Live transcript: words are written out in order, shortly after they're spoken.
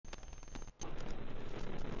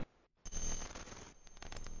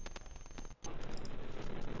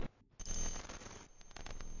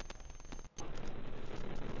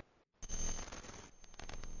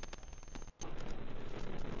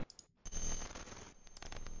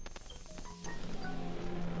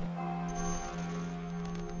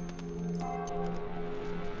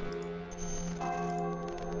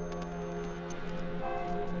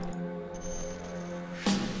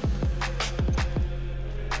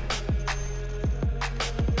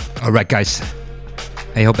Alright guys,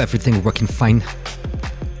 I hope everything working fine.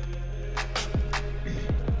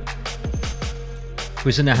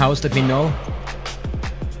 Who's in the house, let me know.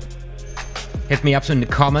 Hit me up in the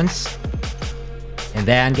comments. And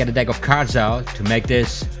then get a deck of cards out to make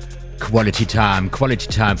this quality time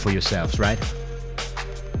for yourselves, right?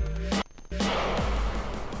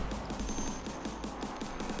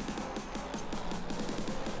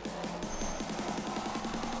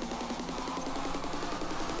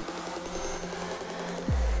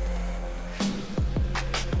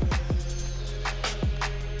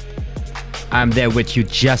 I'm there with you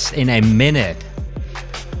just in a minute.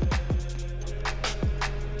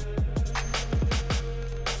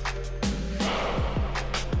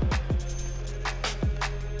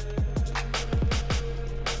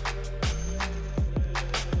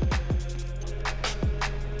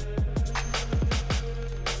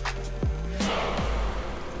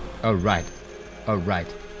 All right, all right,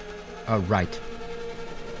 all right.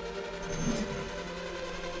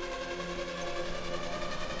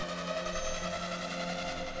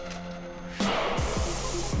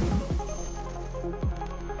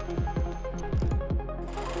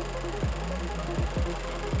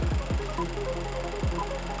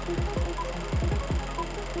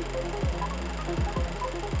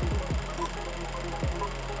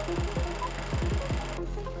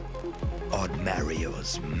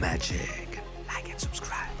 OTHMARiUS Magic. Like and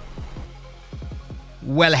subscribe.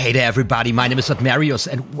 Well, hey there everybody, my name is OTHMARiUS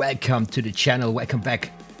and welcome to the channel. Welcome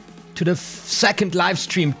back to the second live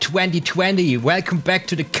stream 2020. Welcome back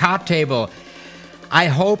to the card table. I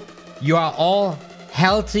hope you are all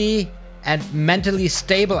healthy and mentally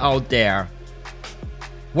stable out there.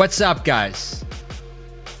 What's up, guys?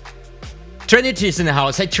 Trinity's in the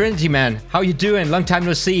house. Hey Trinity, man, how you doing? Long time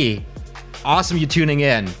no see. Awesome you tuning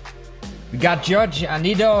in. We got George,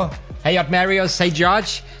 Anido. Hey OTHMARiUS, hey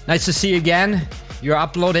George. Nice to see you again. You're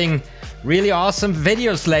uploading really awesome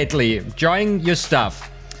videos lately. Enjoying your stuff.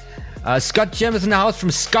 Scott Jim is in the house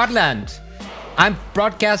from Scotland. I'm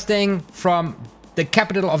broadcasting from the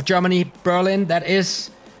capital of Germany, Berlin. That is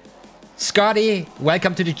Scotty.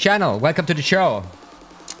 Welcome to the channel. Welcome to the show.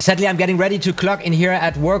 Sadly, I'm getting ready to clock in here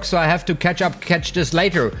at work, so I have to catch this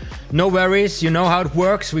later. No worries, you know how it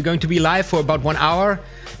works. We're going to be live for about 1 hour.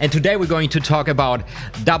 And today we're going to talk about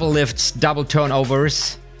double lifts, double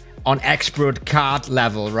turnovers on expert card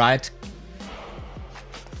level, right?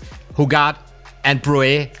 Hugard and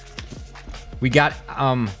Braué. We got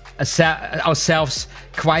ourselves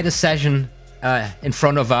quite a session in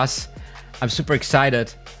front of us. I'm super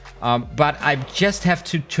excited. But I just have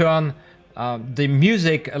to turn the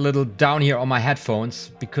music a little down here on my headphones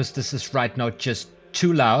because this is right now just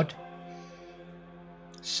too loud.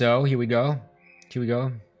 So here we go. Here we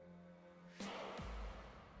go.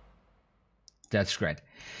 That's great.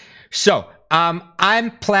 So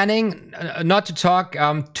I'm planning not to talk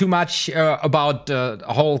too much about the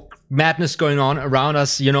whole madness going on around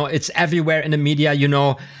us. You know, it's everywhere in the media. You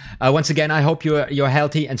know, once again, I hope you're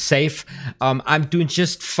healthy and safe. I'm doing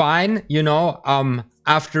just fine. You know,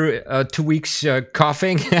 after 2 weeks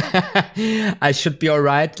coughing, I should be all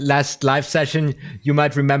right. Last live session, you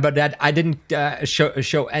might remember that I didn't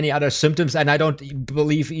show any other symptoms, and I don't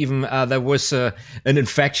believe even there was an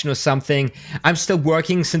infection or something. I'm still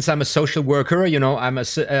working since I'm a social worker. You know, I'm a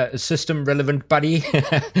system relevant buddy,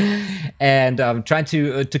 and trying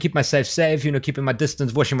to keep myself safe. You know, keeping my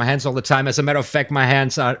distance, washing my hands all the time. As a matter of fact, my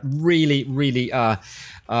hands are really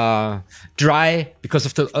dry because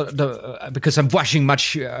of because I'm washing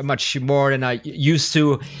much more than I used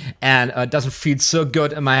to, and it doesn't feel so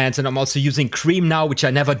good in my hands. And I'm also using cream now, which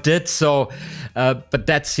I never did. So, but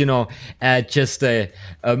that's, you know, just a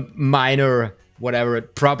minor whatever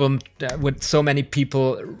problem with so many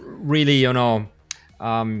people really, you know,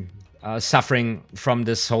 suffering from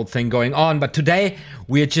this whole thing going on. But today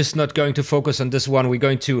we are just not going to focus on this one. We're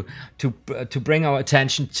going to bring our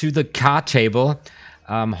attention to the card table.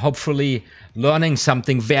 Hopefully learning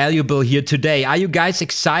something valuable here today. Are you guys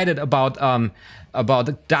excited about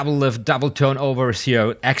the double lift, double turnovers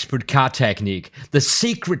here, expert card technique? The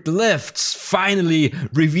secret lifts finally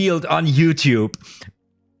revealed on YouTube.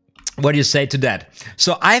 What do you say to that?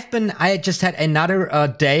 So I just had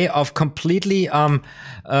another day of completely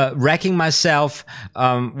wrecking myself.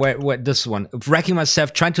 Wrecking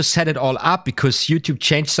myself trying to set it all up because YouTube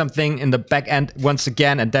changed something in the back end once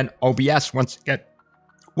again, and then OBS once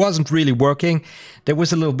wasn't really working. That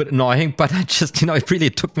was a little bit annoying, but I just, you know, it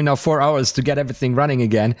really took me now 4 hours to get everything running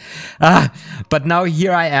again. But now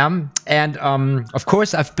here I am. And of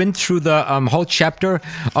course, I've been through the whole chapter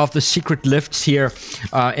of the secret lifts here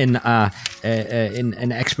in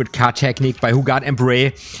Expert Card Technique by Hugard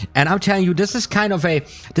Braué. And I'm telling you, this is kind of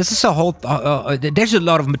there's a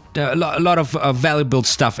lot of valuable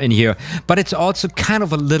stuff in here, but it's also kind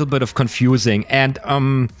of a little bit of confusing. And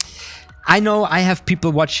I know I have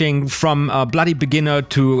people watching from bloody beginner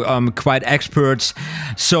to quite experts,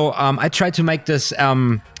 so I try to make this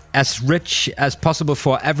as rich as possible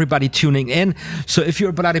for everybody tuning in. So if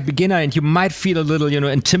you're a bloody beginner and you might feel a little, you know,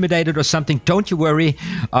 intimidated or something, don't you worry.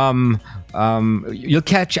 You'll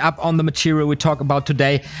catch up on the material we talk about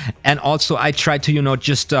today, and also I try to, you know,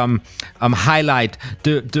 just highlight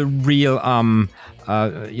the real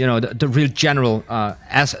you know, the real general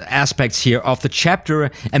aspects here of the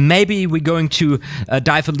chapter, and maybe we're going to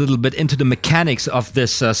dive a little bit into the mechanics of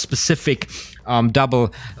this specific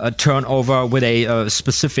double turnover with a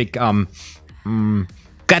specific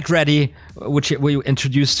get ready, which we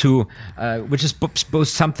introduced to, which is both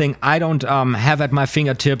something I don't have at my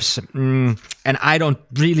fingertips, and I don't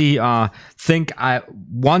really think I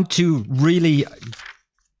want to really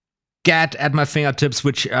get at my fingertips,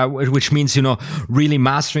 which means, you know, really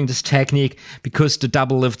mastering this technique, because the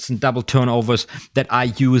double lifts and double turnovers that I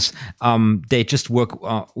use, they just work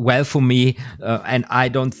well for me, and I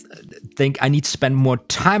don't think I need to spend more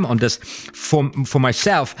time on this for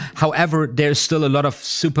myself. However, there's still a lot of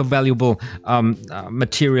super valuable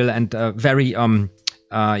material and very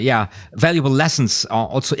valuable lessons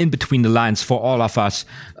also in between the lines for all of us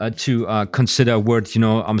to consider worth, you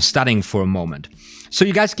know, studying for a moment. So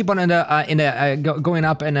you guys keep on going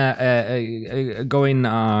up and going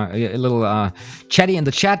a little chatty in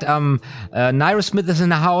the chat. Nairo Smith is in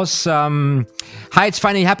the house. Hi, it's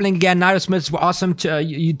finally happening again. Nairo Smith, awesome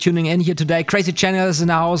you tuning in here today. Crazy Channel is in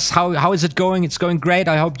the house. How is it going? It's going great.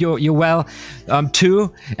 I hope you're well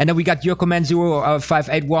too. And then we got Yokoman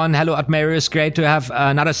 0581. Hello, OTHMARiUS. Great to have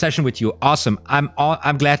another session with you. Awesome.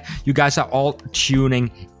 I'm glad you guys are all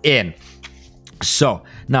tuning in. So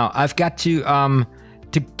now I've got to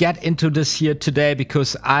get into this here today,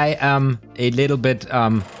 because I am a little bit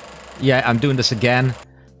I'm doing this again.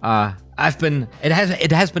 It has been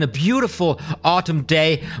a beautiful autumn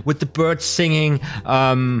day with the birds singing,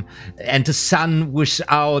 and the sun was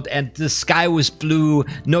out and the sky was blue,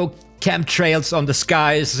 no chemtrails on the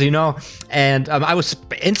skies, you know, and I was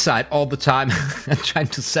inside all the time trying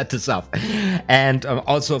to set this up, and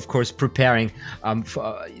also of course preparing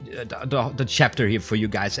for the chapter here for you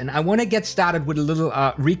guys. And I want to get started with a little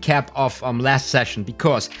recap of last session,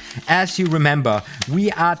 because as you remember, we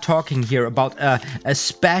are talking here about a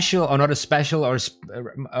special, or not a special, or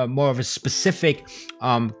more of a specific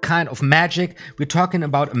kind of magic. We're talking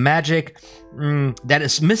about a magic that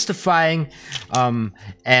is mystifying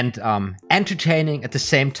and entertaining at the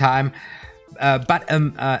same time, but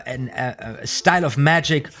a style of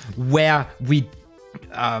magic where we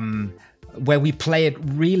play it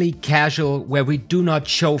really casual, where we do not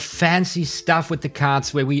show fancy stuff with the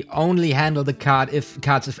cards, where we only handle the cards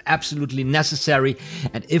if absolutely necessary,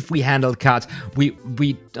 and if we handle cards, we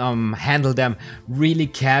handle them really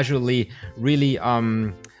casually, really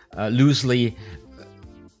loosely,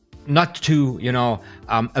 not to, you know,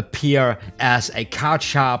 appear as a card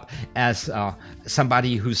sharp, as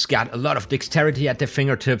somebody who's got a lot of dexterity at their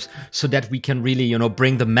fingertips, so that we can really, you know,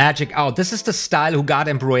 bring the magic out. This is the style Hugard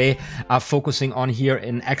Braué are focusing on here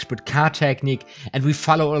in Expert Card Technique, and we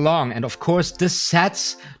follow along. And of course, this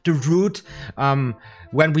sets the root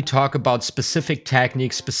when we talk about specific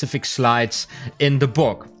techniques, specific slides in the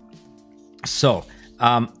book. So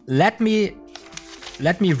let me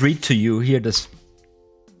read to you here this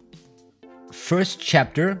first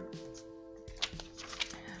chapter.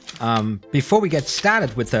 Before we get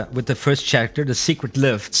started with the first chapter, the secret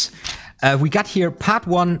lifts, we got here part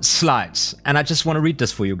 1, slides, and I just want to read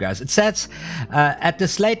this for you guys. It says, at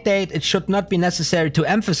this late date, it should not be necessary to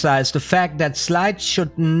emphasize the fact that slides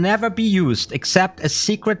should never be used except as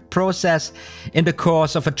secret process in the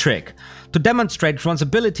course of a trick. To demonstrate one's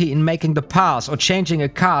ability in making the pass or changing a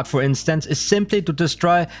card, for instance, is simply to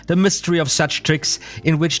destroy the mystery of such tricks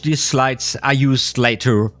in which these slides are used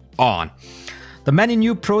later on. The many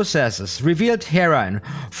new processes revealed herein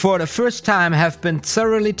for the first time have been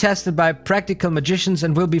thoroughly tested by practical magicians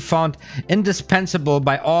and will be found indispensable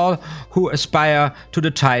by all who aspire to the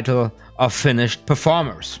title of finished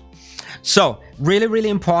performers. So, really, really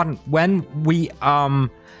important when we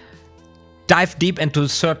dive deep into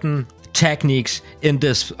certain techniques in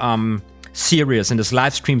this series, in this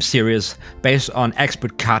live stream series based on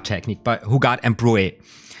expert card technique by Hugard and Braué.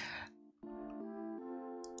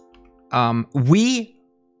 We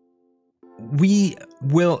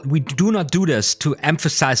do not do this to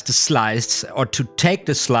emphasize the slides or to take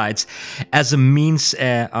the slides as a means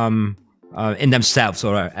in themselves,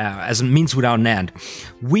 or as a means without an end.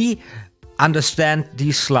 We understand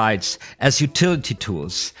these slides as utility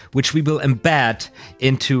tools, which we will embed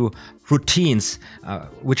into routines,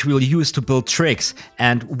 which we will use to build tricks.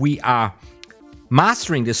 And we are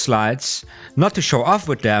mastering the slides not to show off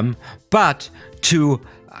with them, but to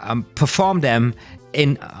perform them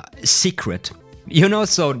in secret. You know,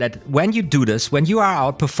 so that when you do this, when you are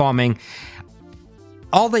out performing,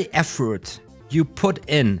 all the effort you put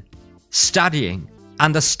in studying,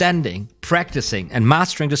 understanding, practicing, and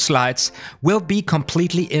mastering the slides will be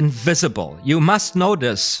completely invisible. You must know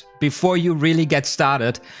this before you really get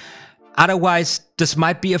started. Otherwise, this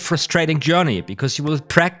might be a frustrating journey, because you will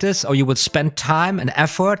practice, or you will spend time and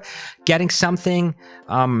effort getting something,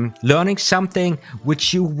 learning something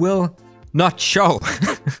which you will not show,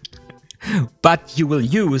 but you will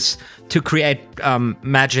use to create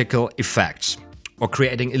magical effects or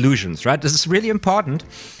creating illusions, right? This is really important.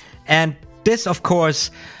 And this, of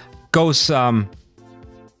course, goes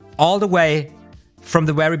all the way from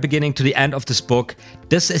the very beginning to the end of this book.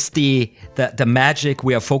 This is the magic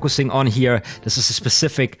we are focusing on here. This is a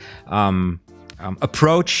specific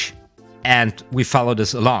approach, and we follow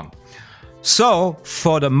this along. So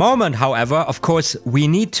for the moment, however, of course, we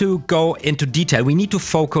need to go into detail. We need to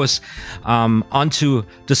focus onto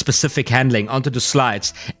the specific handling, onto the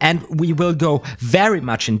slides, and we will go very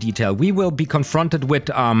much in detail. We will be confronted with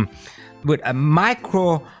a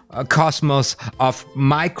microcosmos of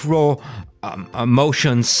micro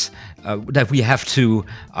motions that we have to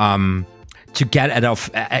get at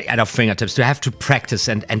our fingertips, to have to practice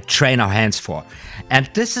and train our hands for. And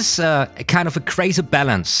this is a kind of a crazy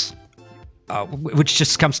balance, which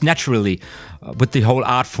just comes naturally with the whole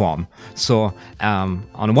art form. So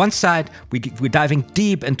on one side, we're diving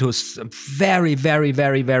deep into some very, very,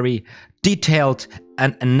 very, very detailed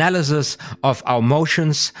an analysis of our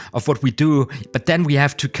motions, of what we do, but then we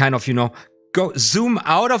have to kind of, you know, go zoom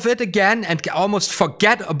out of it again and almost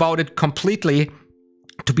forget about it completely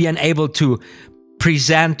to be able to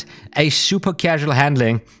present a super casual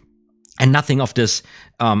handling, and nothing of this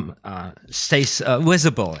stays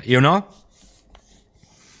visible, you know?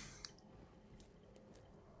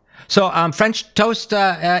 So French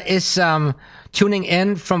Toaster is tuning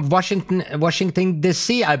in from Washington,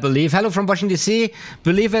 D.C., I believe. Hello from Washington, D.C.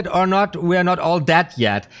 Believe it or not, we are not all dead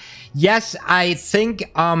yet. Yes, I think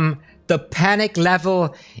the panic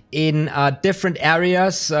level in different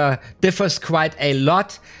areas differs quite a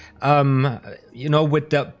lot. You know,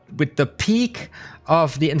 with the peak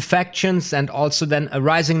of the infections, and also then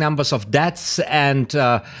rising numbers of deaths, and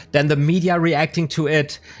then the media reacting to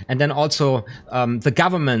it, and then also the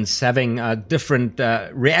governments having different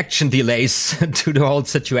reaction delays to the whole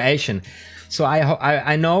situation. So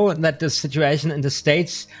I know that the situation in the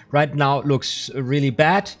States right now looks really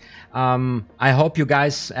bad. I hope you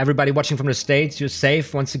guys, everybody watching from the States, you're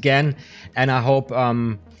safe once again, and I hope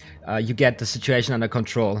you get the situation under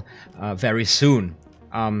control very soon.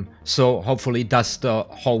 So hopefully does the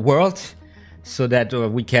whole world, so that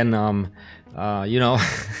we can, you know,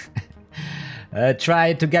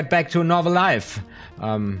 try to get back to a normal life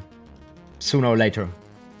sooner or later.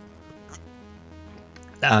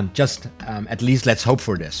 At least let's hope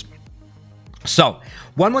for this. So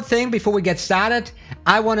one more thing before we get started,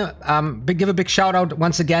 I want to give a big shout out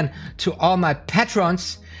once again to all my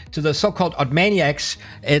patrons, to the so-called OTHMARiUS.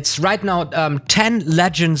 It's right now 10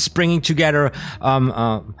 legends bringing together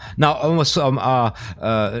now almost I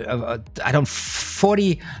don't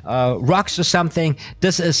 40 rocks or something.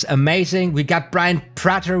 This is amazing. We got Brian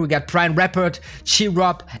Prater, we got Brian Rappert,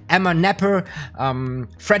 Chi-Rob, Emma Nepper,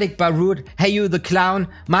 Frederik Braué, Hey You the Clown,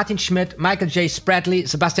 Martin Schmidt, Michael J. Spradley,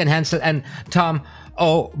 Sebastian Hansel, and Tom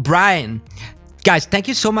O'Brien. Guys, thank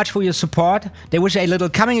you so much for your support. There was a little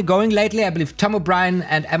coming and going lately. I believe Tom O'Brien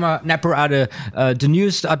and Emma Nepper are the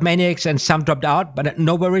newest OTHMARiUS, and some dropped out, but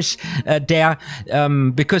no worries there,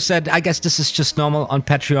 because I guess this is just normal on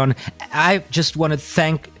Patreon. I just want to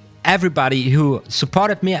thank everybody who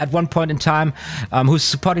supported me at one point in time, who's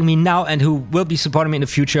supporting me now, and who will be supporting me in the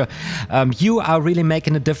future. You are really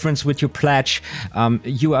making a difference with your pledge.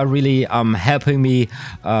 You are really helping me,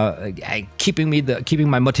 keeping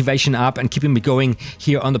my motivation up and keeping me going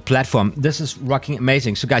here on the platform. This is rocking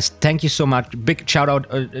amazing. So guys, thank you so much. Big shout out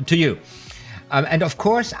to you. And of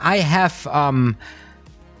course, I have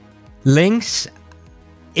links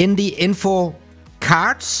in the info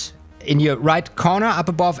cards in your right corner up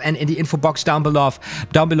above, and in the info box down below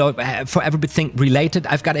for everything related.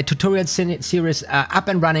 I've got a tutorial series up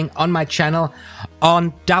and running on my channel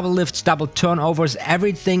on double lifts, double turnovers,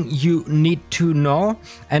 everything you need to know.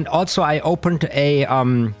 And also I opened a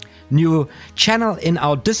new channel in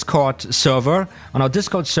our Discord server,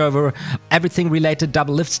 everything related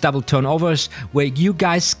double lifts, double turnovers, where you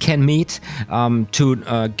guys can meet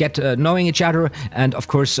to get knowing each other, and of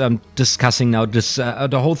course discussing now this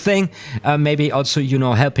the whole thing, maybe also, you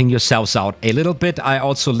know, helping yourselves out a little bit. I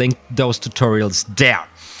also linked those tutorials there.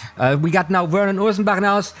 We got now Vernon Ursenbach in the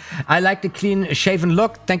house. I like the clean shaven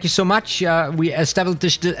look. Thank you so much. We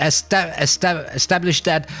established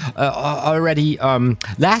that already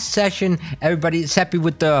last session. Everybody is happy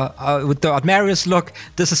with the OTHMARiUS look.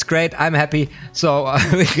 This is great. I'm happy. So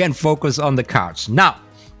we can focus on the cards now.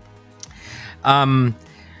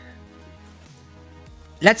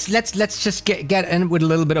 Let's just get in with a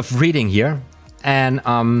little bit of reading here,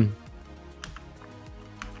 and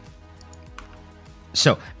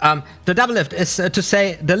so, the double lift is to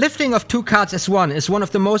say the lifting of two cards as one is one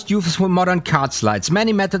of the most useful modern card sleights.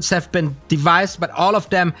 Many methods have been devised, but all of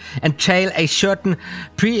them entail a certain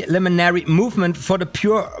preliminary movement for the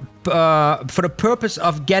purpose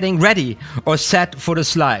of getting ready or set for the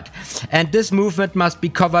slide. And this movement must be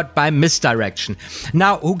covered by misdirection.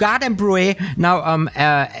 Now, Hugard and Braué, now,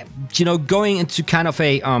 you know, going into kind of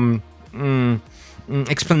a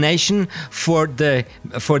explanation for the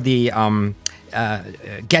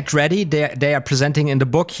get ready they are presenting in the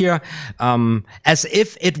book here, as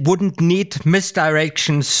if it wouldn't need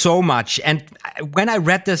misdirection so much. And when I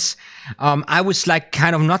read this, I was like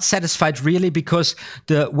kind of not satisfied really, because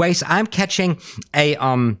the ways I'm catching a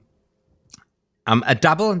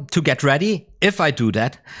double to get ready, if I do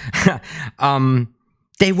that,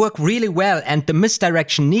 they work really well, and the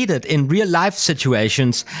misdirection needed in real life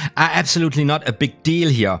situations are absolutely not a big deal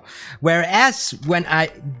here. Whereas when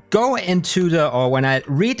I go into when I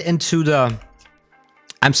read into the,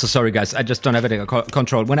 I'm so sorry guys, I just don't have it under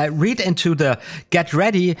control. When I read into the get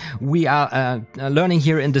ready we are learning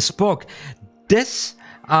here in this book, this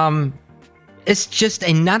is just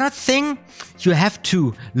another thing you have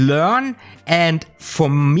to learn. And for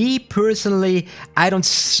me personally, I don't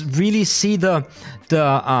really see the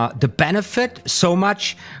benefit so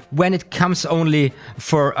much when it comes only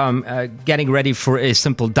for getting ready for a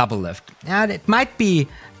simple double lift. And it might be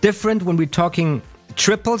different when we're talking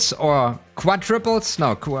triples or quadruples.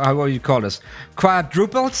 No, how do you call this?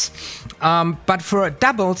 Quadruples. But for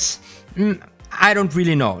doubles, I don't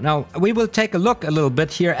really know. Now, we will take a look a little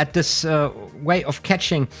bit here at this way of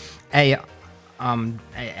catching a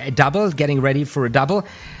double, getting ready for a double.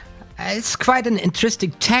 It's quite an interesting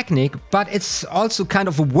technique, but it's also kind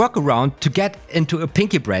of a workaround to get into a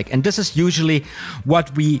pinky break. And this is usually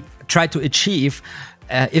what we try to achieve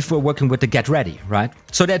if we're working with the get ready, right?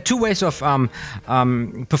 So there are two ways of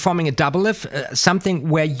performing a double lift. Something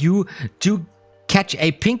where you do catch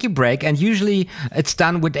a pinky break, and usually it's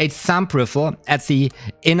done with a thumb riffle at the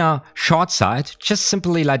inner short side. Just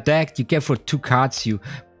simply like that. You get for two cards, you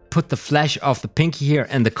put the flash of the pinky here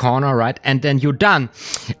in the corner, right? And then you're done.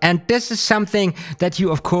 And this is something that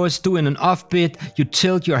you, of course, do in an offbeat. You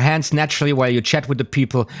tilt your hands naturally while you chat with the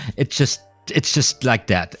people. It's just like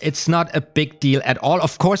that. It's not a big deal at all.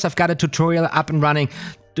 Of course, I've got a tutorial up and running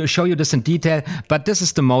to show you this in detail, but this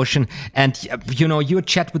is the motion. And you know, you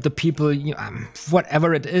chat with the people,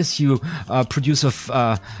 whatever it is, you produce do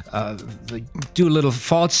a little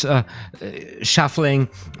false shuffling,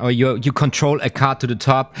 or you control a card to the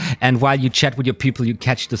top, and while you chat with your people, you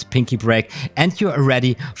catch this pinky break, and you are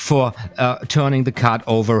ready for turning the card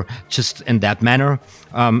over just in that manner,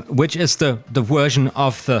 which is the version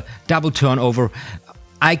of the double turnover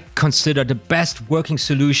I consider the best working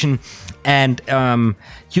solution. And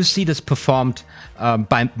you see this performed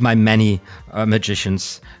by many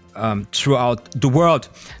magicians throughout the world.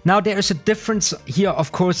 Now, there is a difference here,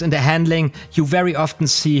 of course, in the handling. You very often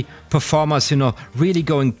see performers, really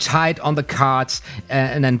going tight on the cards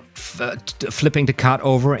and then flipping the card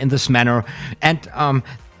over in this manner. And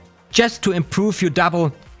just to improve your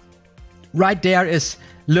double, right there is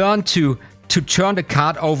learn to turn the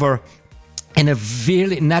card over in a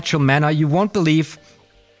really natural manner. You won't believe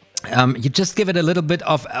you just give it a little bit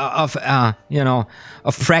of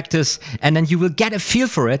practice, and then you will get a feel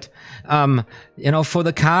for it. For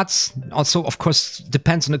the cards, also, of course,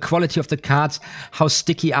 depends on the quality of the cards. How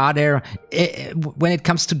sticky are they? When it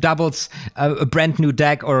comes to doubles, a brand new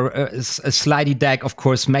deck or a slidey deck, of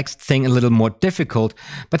course, makes the thing a little more difficult.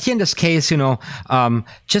 But here in this case,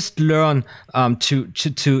 just learn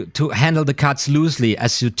to handle the cards loosely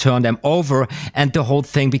as you turn them over, and the whole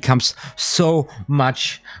thing becomes so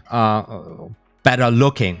much better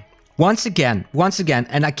looking. Once again,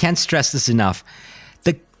 and I can't stress this enough,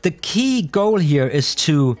 the key goal here is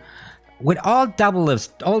to, with all double lifts,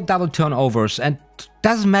 all double turnovers, and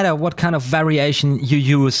doesn't matter what kind of variation you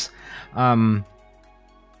use,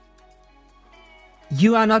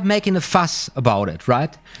 you are not making a fuss about it,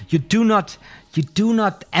 right? You do not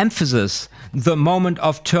emphasize the moment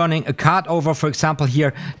of turning a card over. For example,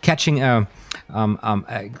 here catching a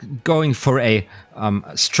going for a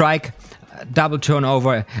strike, double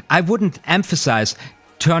turnover. I wouldn't emphasize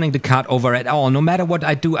turning the card over at all. No matter what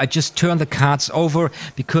I do, I just turn the cards over,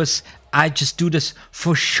 because I just do this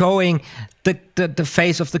for showing the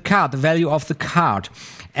face of the card, the value of the card.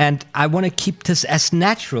 And I want to keep this as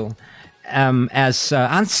natural, as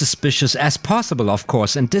unsuspicious as possible, of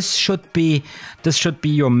course. And this should be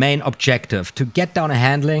your main objective, to get down a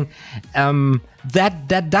handling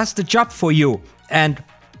that does the job for you. And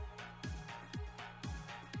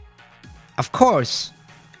of course,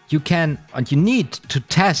 you can and you need to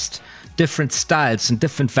test different styles and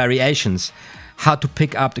different variations, how to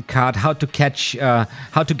pick up the card, how to catch,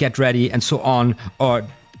 how to get ready, and so on, or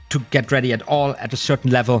to get ready at all at a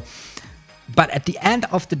certain level. But at the end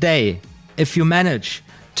of the day, if you manage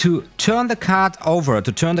to turn the cards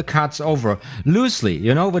over loosely,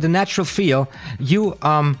 with a natural feel, you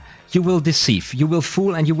will deceive, you will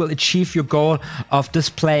fool, and you will achieve your goal of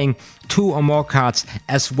displaying 2 or more cards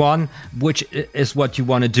as one, which is what you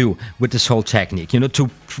want to do with this whole technique,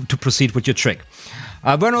 to proceed with your trick.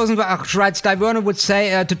 Werner writes, Werner would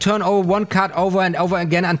say to turn over one card over and over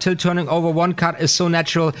again until turning over one card is so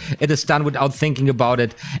natural, it is done without thinking about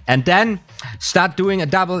it. And then start doing a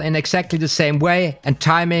double in exactly the same way and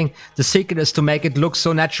timing. The secret is to make it look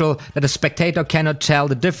so natural that a spectator cannot tell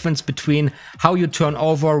the difference between how you turn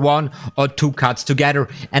over 1 or 2 cards together.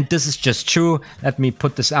 And this is just true. Let me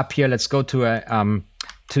put this up here. Let's go to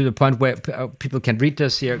the point where people can read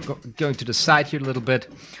this here. Going to the side here a little bit.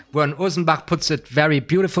 Werner Ursenbach puts it very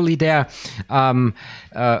beautifully there,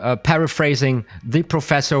 paraphrasing the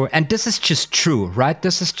professor. And this is just true, right?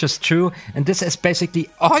 This is just true. And this is basically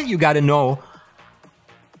all you got to know.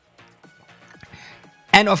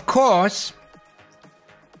 And of course,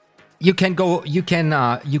 you can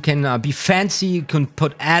be fancy. You can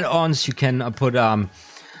put add-ons. You can put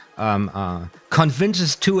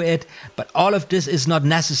convinces to it, but all of this is not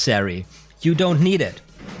necessary. You don't need it.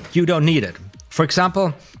 You don't need it. For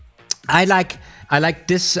example, I like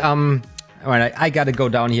this. Alright, I gotta go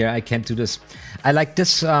down here. I can't do this. I like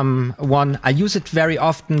this one. I use it very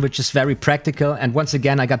often, which is very practical. And once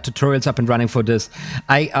again, I got tutorials up and running for this.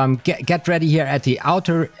 I get ready here at the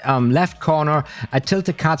outer left corner. I tilt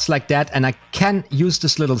the cards like that, and I can use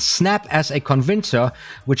this little snap as a convincer,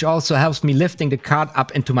 which also helps me lifting the card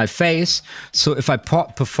up into my face. So if I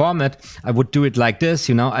perform it, I would do it like this.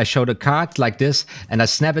 I show the card like this, and I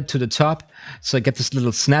snap it to the top. So I get this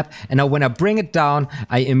little snap, and now when I bring it down,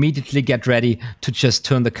 I immediately get ready to just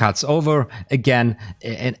turn the cards over again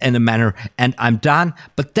in a manner, and I'm done.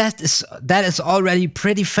 But that is already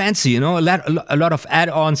pretty fancy, a lot of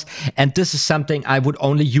add-ons, and this is something I would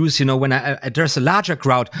only use, when there's a larger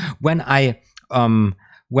crowd, when I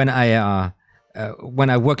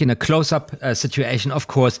work in a close-up situation. Of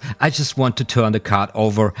course, I just want to turn the card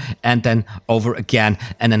over and then over again,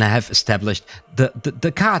 and then I have established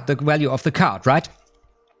the card, the value of the card, right?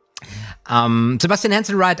 Sebastian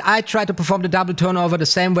Hansen writes, I try to perform the double turnover the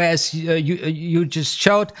same way as you just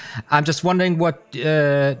showed. I'm just wondering, what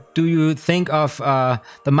do you think of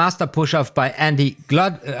the master push-off by Andy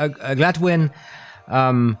Gladwin?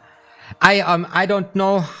 I don't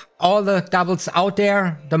know all the doubles out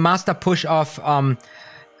there. The master push-off,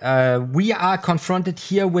 we are confronted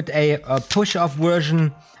here with a push-off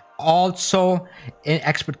version also in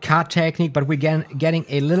expert card technique, but we're getting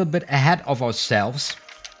a little bit ahead of ourselves.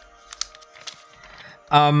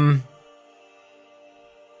 I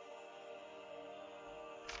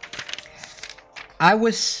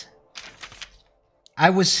was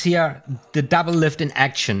here, the double lift in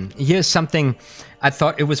action. Here's something I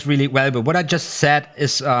thought it was really valuable. What I just said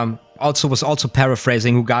is also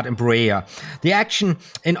paraphrasing Hugard and Braué. The action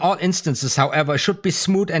in all instances, however, should be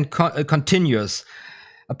smooth and continuous.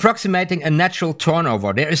 approximating a natural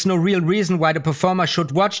turnover. There is no real reason why the performer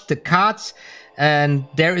should watch the cards, and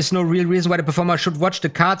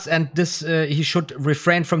this he should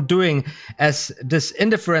refrain from doing, as this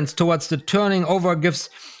indifference towards the turning over gives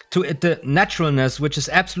to it the naturalness which is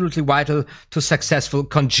absolutely vital to successful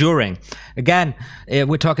conjuring. Again,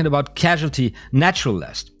 we're talking about casualty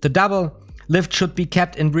naturalness. The double lift should be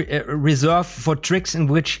kept in reserve for tricks in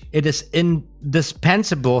which it is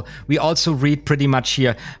indispensable. We also read pretty much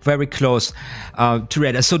here very close to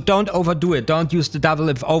radar. So don't overdo it. Don't use the double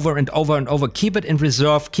lift over and over and over. Keep it in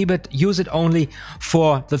reserve. Use it only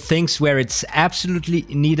for the things where it's absolutely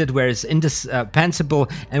needed, where it's indispensable,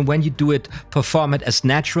 and when you do it, perform it as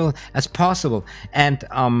natural as possible. And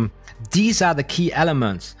these are the key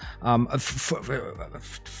elements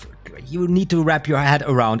you need to wrap your head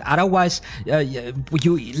around. Otherwise,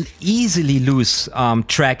 you easily lose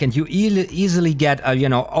track, and you easily get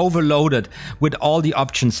overloaded with all the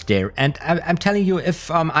options there. And I'm telling you, if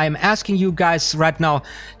I'm asking you guys right now,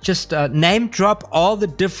 just name drop all the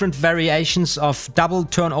different variations of double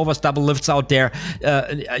turnovers, double lifts out there.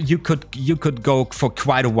 You could go for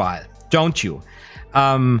quite a while, don't you?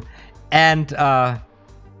 And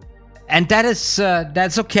that's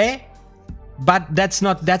okay. But that's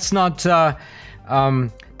not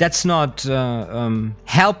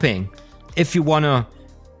helping if you want to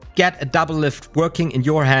get a double lift working in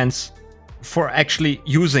your hands for actually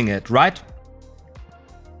using it, right?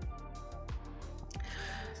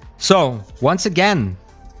 So once again,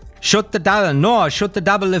 should the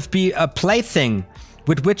double lift be a plaything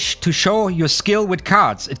with which to show your skill with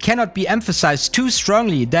cards? It cannot be emphasized too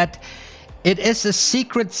strongly that it is a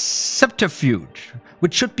secret subterfuge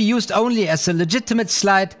which should be used only as a legitimate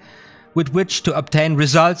sleight with which to obtain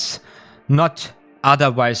results not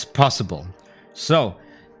otherwise possible. So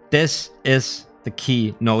this is the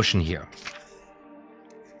key notion here.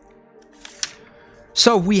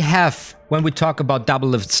 So we have, when we talk about double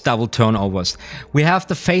lifts, double turnovers, we have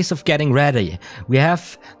the phase of getting ready. We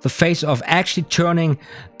have the phase of actually turning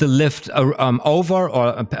the lift over,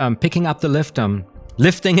 or picking up the lift,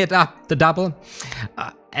 lifting it up, the double,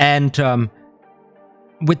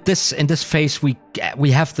 with this, in this phase, we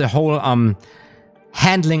have the whole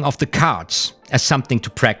handling of the cards as something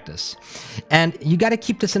to practice. And you got to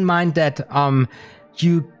keep this in mind that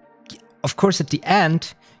you, of course, at the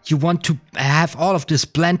end, you want to have all of this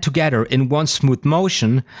blend together in one smooth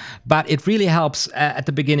motion, but it really helps at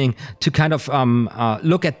the beginning to kind of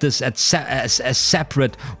look at this as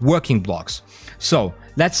separate working blocks. So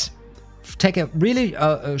let's take a really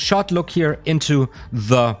short look here into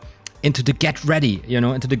the get ready,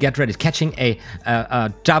 catching a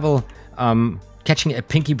double, catching a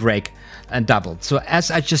pinky break and double. So as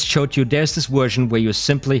I just showed you, there's this version where you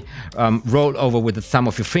simply roll over with the thumb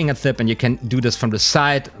of your fingertip, and you can do this from the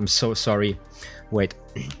side. I'm so sorry. Wait.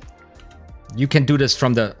 You can do this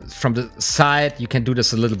from the side. You can do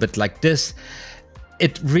this a little bit like this.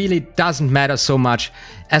 It really doesn't matter so much,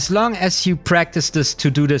 as long as you practice this to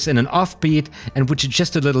do this in an offbeat, and which is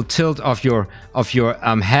just a little tilt of your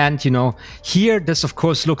hand, Here, this of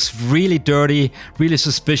course looks really dirty, really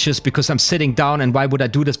suspicious, because I'm sitting down, and why would I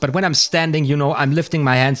do this? But when I'm standing, I'm lifting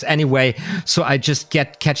my hands anyway, so I just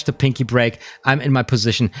catch the pinky break. I'm in my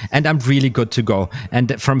position, and I'm really good to go.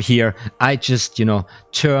 And from here, I just,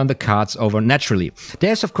 turn the cards over naturally.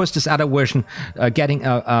 There's of course this other version, getting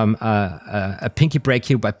a pinky break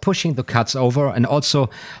here by pushing the cards over, and also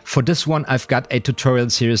for this one I've got a tutorial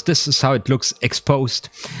series. This is how it looks exposed.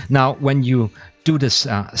 Now when you do this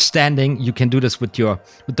standing, you can do this with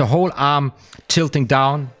the whole arm tilting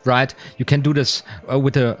down, right? You can do this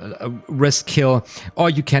with a wrist kill, or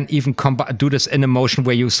you can even do this in a motion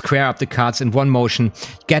where you square up the cards in one motion,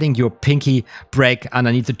 getting your pinky break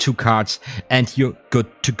underneath the two cards, and you're good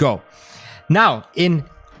to go. Now in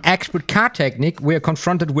expert card technique, we are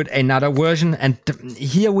confronted with another version, and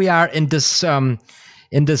here we are in this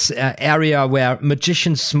area where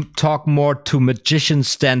magicians talk more to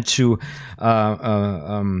magicians than to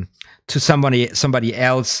somebody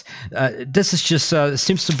else. This is just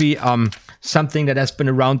seems to be something that has been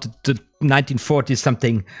around the 1940s,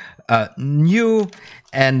 something new,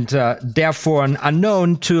 and therefore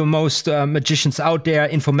unknown to most magicians out there.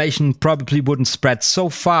 Information probably wouldn't spread so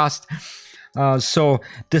fast. So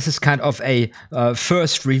this is kind of a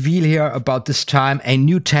first reveal here about this time, a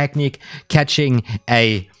new technique, catching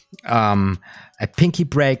a pinky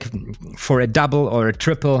break for a double or a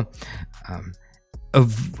triple, a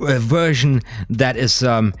version that is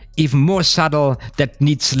even more subtle, that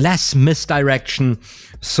needs less misdirection.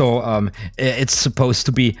 So it's supposed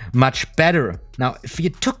to be much better. Now, if you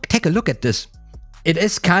take a look at this, it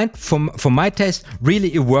is kind, for my taste,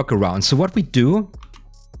 really a workaround. So what we do,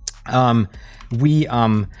 we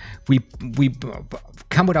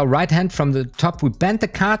come with our right hand from the top. We bend the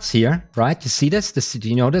cards here, right? You see this? Do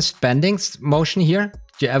you know this bending motion here?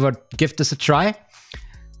 Did you ever give this a try?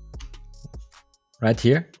 Right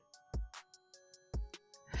here.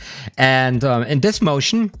 And in this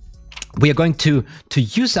motion, we are going to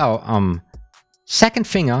use our second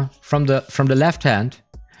finger from the left hand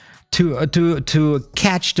to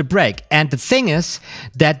catch the break. And the thing is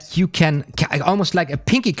that you can, almost like a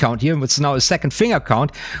pinky count here, it's now a second finger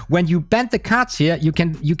count. When you bend the cards here, you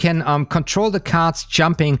can control the cards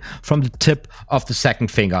jumping from the tip of the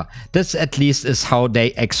second finger. This at least is how they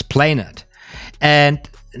explain it. And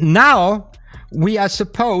now we are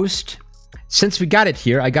supposed, since we got it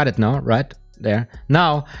here, I got it now, right there.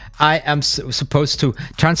 Now I am supposed to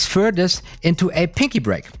transfer this into a pinky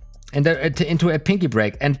break. Into a pinky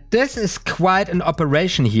break. And this is quite an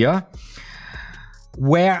operation here,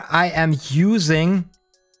 where I am using,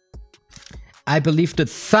 I believe, the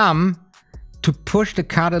thumb to push the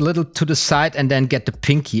card a little to the side and then get the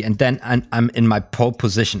pinky, and then I'm in my pole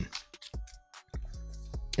position.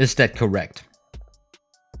 Is that correct?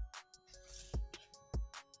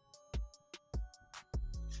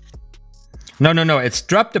 No. It's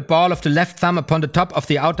drop the ball of the left thumb upon the top of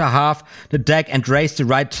the outer half, the deck, and raise the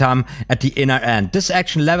right thumb at the inner end. This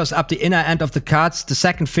action levels up the inner end of the cards, the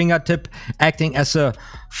second fingertip acting as a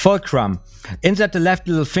fulcrum. Insert the left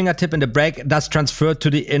little fingertip in the break, thus transferred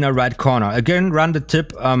to the inner right corner. Again, run the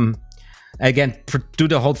tip, again, do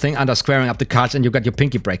the whole thing under squaring up the cards, and you got your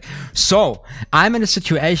pinky break. So I'm in a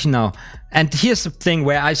situation now, and here's the thing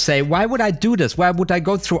where I say, why would I do this? Why would I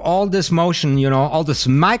go through all this motion, you know, all this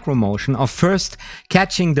micro motion of first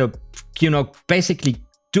catching the, you know, basically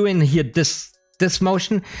doing here this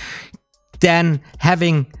motion, then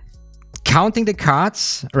counting the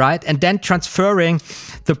cards, right, and then transferring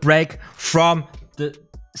the break from the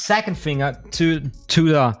second finger to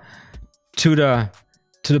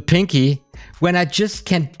the pinky, when I just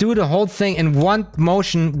can do the whole thing in one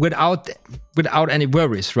motion without any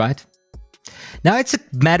worries, right? Now it's a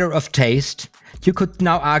matter of taste. You could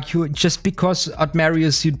now argue, just because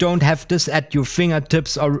OTHMARiUS, you don't have this at your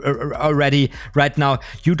fingertips already right now,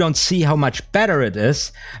 you don't see how much better it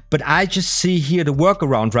is. But I just see here the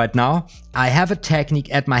workaround right now. I have a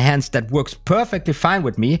technique at my hands that works perfectly fine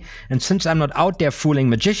with me. And since I'm not out there fooling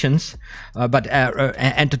magicians, but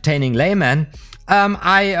entertaining laymen,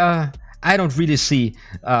 I don't really see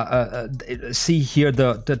here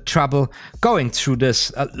the trouble going through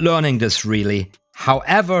this, learning this really.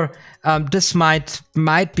 However, this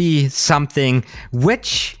might be something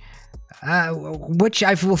which I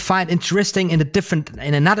will find interesting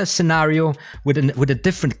in another scenario with a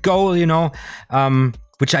different goal, you know,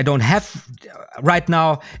 which I don't have right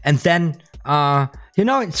now. And then you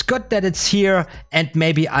know, it's good that it's here, and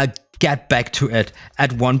maybe I'll get back to it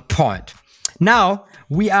at one point. Now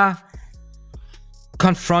we are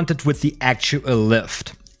confronted with the actual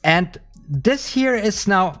lift, and this here is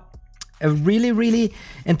now a really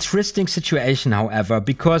interesting situation, however,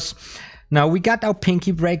 because now we got our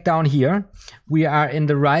pinky break down here, we are in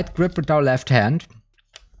the right grip with our left hand,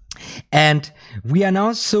 and we are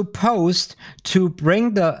now supposed to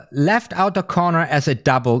bring the left outer corner as a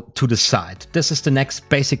double to the side. This is the next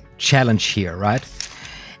basic challenge here, right?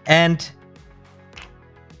 And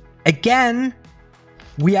again,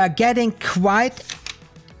 we are getting quite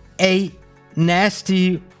a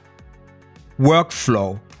nasty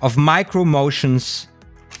workflow of micro motions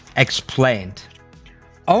explained,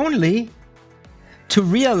 only to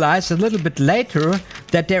realize a little bit later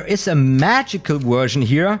that there is a magical version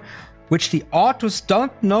here, which the authors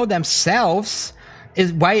don't know themselves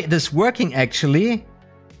is why it is working actually,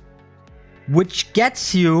 which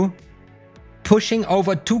gets you pushing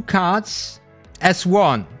over two cards as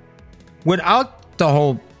one without the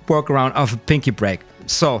whole workaround of a pinky break.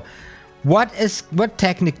 So what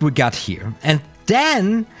technique we got here? And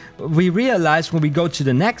then we realize when we go to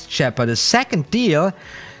the next chapter, the second deal,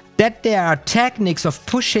 that there are techniques of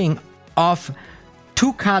pushing off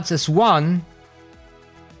two cards as one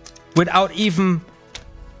without even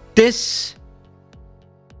this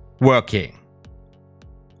working.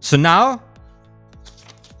 So now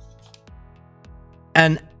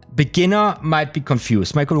an beginner might be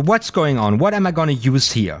confused. Michael, what's going on? What am I going to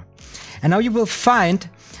use here? And now you will find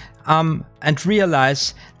and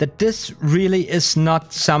realize that this really is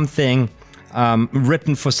not something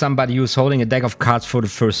written for somebody who's holding a deck of cards for the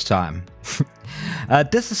first time.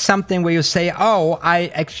 This is something where you say, oh,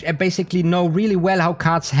 I basically know really well how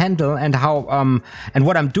cards handle and how and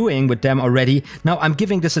what I'm doing with them already. Now I'm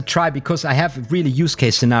giving this a try because I have a really use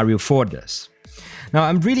case scenario for this. Now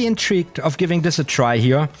I'm really intrigued of giving this a try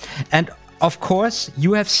here. And of course,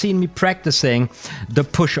 you have seen me practicing the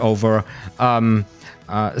pushover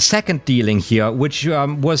second dealing here, which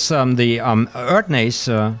was the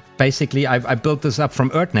Erdnase. Basically, I built this up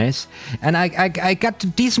from Erdnase, and I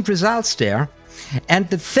got decent results there. And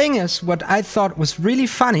the thing is, what I thought was really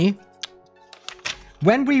funny,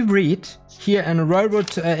 when we read here in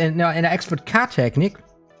Railroad in an expert card technique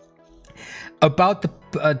about the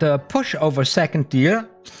pushover second deal,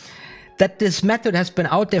 that this method has been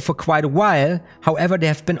out there for quite a while. However, there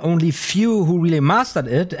have been only few who really mastered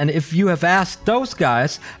it. And if you have asked those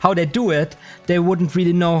guys how they do it, they wouldn't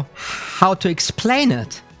really know how to explain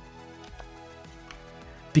it.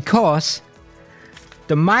 Because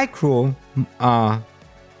the micro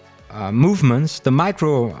movements, the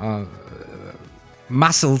micro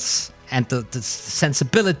muscles and the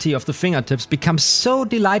sensibility of the fingertips become so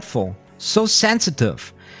delightful, so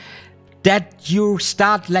sensitive, that you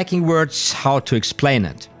start lacking words how to explain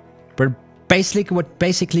it. But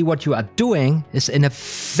basically what you are doing is in a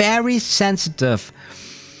very sensitive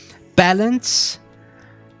balance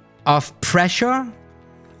of pressure,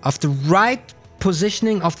 of the right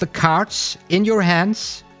positioning of the cards in your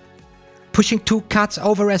hands, pushing two cards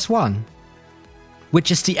over as one,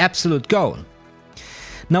 which is the absolute goal.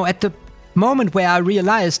 Now at the moment where I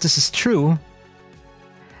realized this is true,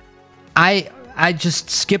 I just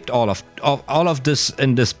skipped all of this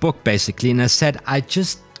in this book basically, and I said I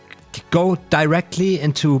just go directly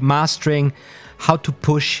into mastering how to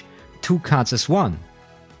push two cards as one.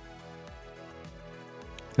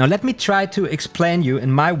 Now let me try to explain you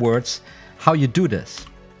in my words how you do this.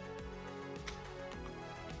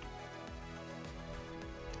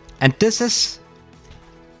 And this is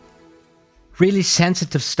really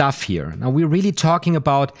sensitive stuff here. Now we're really talking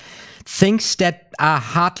about things that are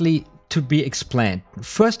hardly to be explained.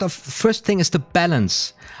 First thing is the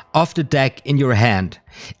balance of the deck in your hand,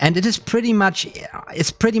 and it is pretty much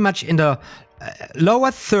in the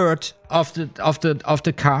lower third of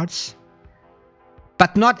the cards,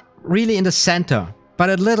 but not really in the center, but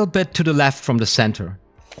a little bit to the left from the center,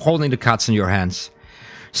 holding the cards in your hands.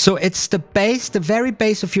 So it's the base, the very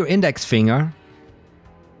base of your index finger,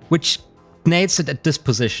 which nails it at this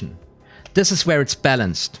position. This is where it's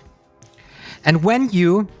balanced. And when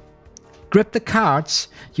you grip the cards,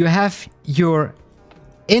 you have your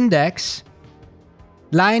index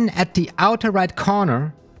lying at the outer right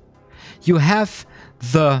corner. You have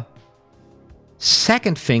the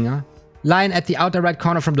second finger lying at the outer right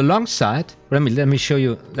corner from the long side. Let me show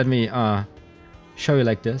you. Let me show you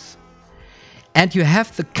like this. And you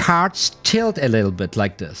have the cards tilt a little bit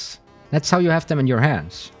like this. That's how you have them in your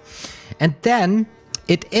hands. And then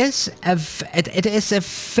it is a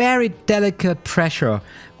very delicate pressure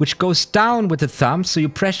which goes down with the thumb, so you're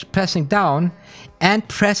pressing down and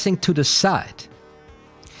pressing to the side.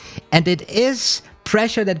 And it is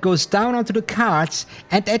pressure that goes down onto the cards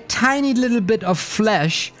and a tiny little bit of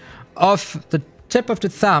flesh of the tip of the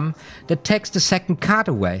thumb that takes the second card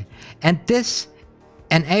away. And this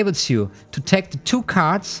enables you to take the two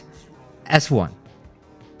cards as one.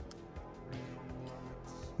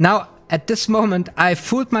 Now, at this moment, I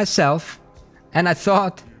fooled myself and I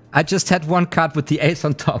thought I just had one card with the ace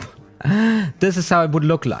on top. This is how it would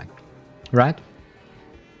look like, right?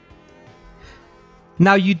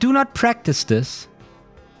 Now, you do not practice this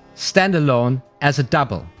standalone as a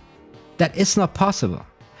double. That is not possible.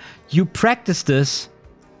 You practice this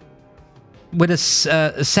with a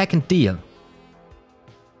second deal,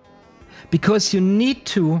 because you need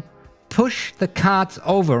to push the cards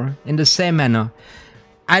over in the same manner.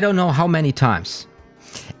 I don't know how many times.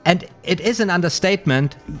 And it is an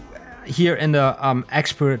understatement here in the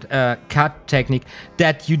expert card technique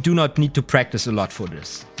that you do not need to practice a lot for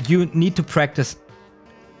this. You need to practice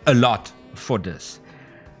a lot for this.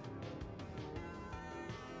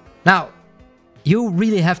 Now, you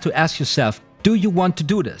really have to ask yourself, do you want to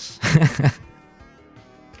do this?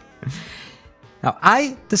 Now,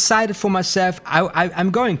 I decided for myself, I'm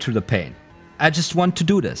going through the pain. I just want to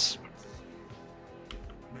do this.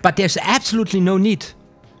 But there's absolutely no need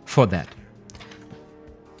for that.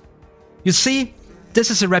 You see, this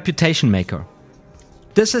is a reputation maker.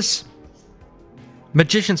 This is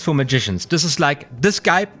magicians for magicians. This is like, this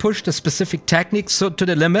guy pushed a specific technique so to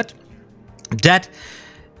the limit that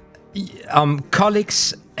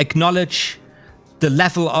colleagues acknowledge the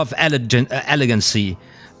level of elegancy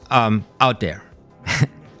out there.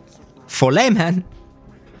 For layman,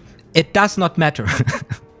 it does not matter.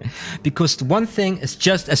 Because one thing is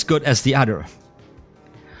just as good as the other.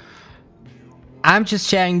 I'm just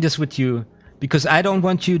sharing this with you because I don't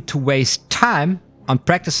want you to waste time on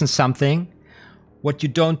practicing something what you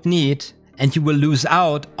don't need, and you will lose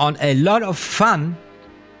out on a lot of fun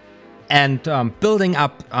and building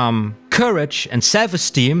up courage and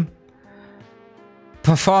self-esteem,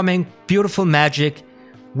 performing beautiful magic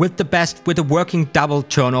with a working double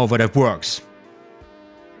turnover that works.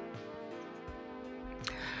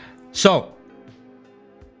 So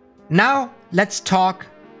now let's talk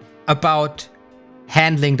about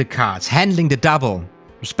handling the cards, handling the double,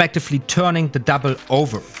 respectively turning the double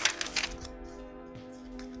over.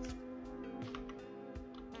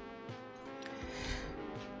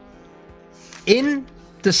 In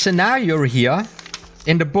the scenario here,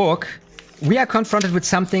 in the book, we are confronted with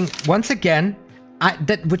something once again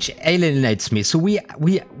which alienates me. So we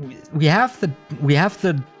have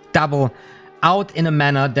the double out in a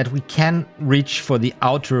manner that we can reach for the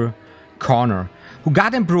outer corner.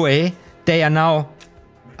 Hugard and Braué, they are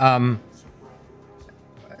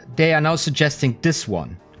now suggesting this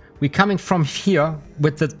one. We're coming from here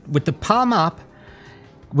with the palm up,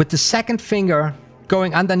 with the second finger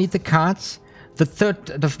going underneath the cards,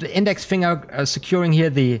 the index finger securing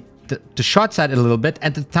here the short side a little bit,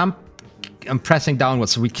 and the thumb pressing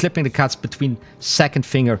downwards. So we're clipping the cards between second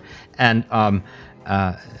finger and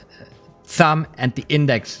thumb, and the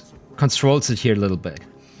index controls it here a little bit.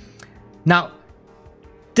 Now,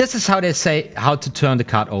 this is how they say how to turn the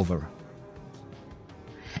card over.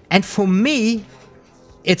 And for me,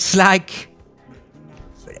 it's like,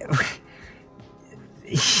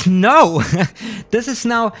 no, this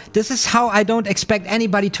is how I don't expect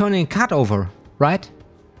anybody turning a card over, right?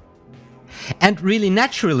 And really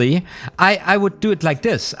naturally, I would do it like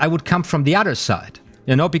this. I would come from the other side,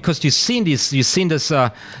 you know, because you've seen this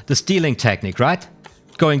dealing technique, right?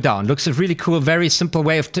 Going down. Looks a really cool, very simple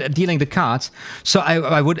way of dealing the cards. So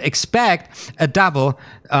I would expect a double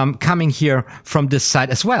coming here from this side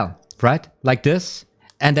as well, right? Like this,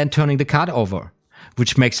 and then turning the card over,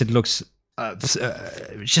 which makes it look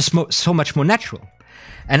just so much more natural.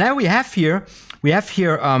 And now we have here,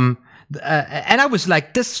 and I was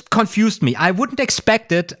like, this confused me. I wouldn't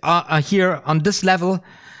expect it here on this level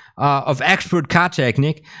of expert card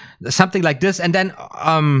technique, something like this. And then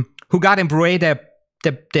Hugard and Braué, they're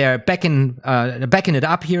backing it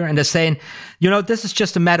up here, and they're saying, you know, this is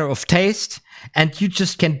just a matter of taste, and you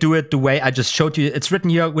just can do it the way I just showed you. It's written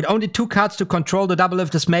here, with only 2 cards to control, the double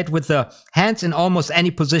lift is made with the hands in almost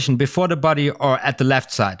any position, before the body or at the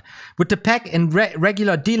left side, with the pack in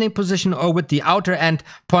regular dealing position, or with the outer end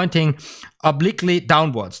pointing obliquely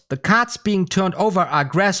downwards. The cards being turned over are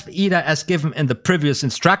grasped either as given in the previous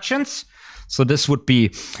instructions. So this would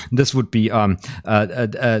be this weird word.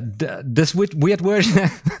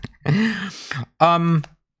 In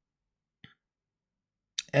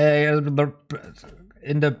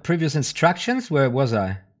the previous instructions, where was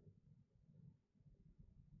I?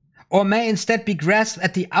 Or may instead be grasped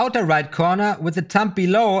at the outer right corner with the thumb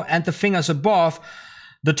below and the fingers above.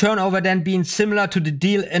 The turnover then being similar to the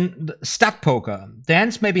deal in stud poker. The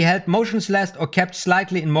hands may be held motionless or kept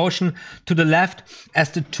slightly in motion to the left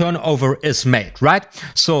as the turnover is made, right?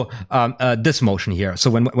 So this motion here.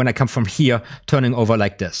 So when I come from here, turning over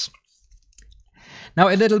like this. Now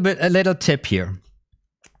a little tip here.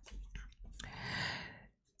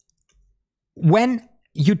 When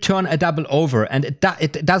you turn a double over, and it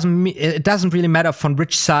doesn't really matter from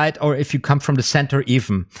which side, or if you come from the center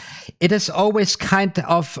even. It is always kind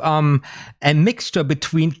of a mixture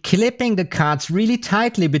between clipping the cards really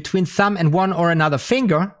tightly between thumb and one or another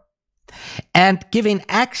finger, and giving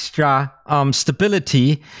extra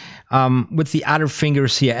stability with the other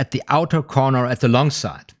fingers here at the outer corner at the long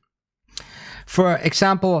side. For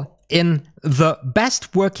example, in the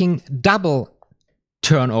best working double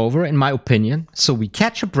turnover, in my opinion, so we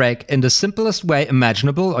catch a break in the simplest way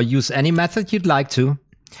imaginable, or use any method you'd like to.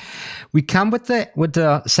 We come with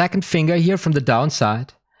the second finger here from the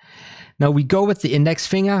downside. Now we go with the index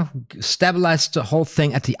finger, stabilize the whole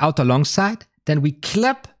thing at the outer long side. Then we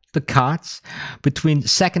clip the cards between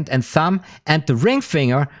second and thumb, and the ring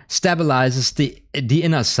finger stabilizes the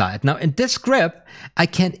inner side. Now in this grip, I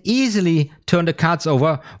can easily turn the cards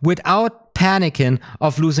over without panicking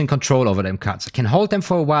of losing control over them cards. I can hold them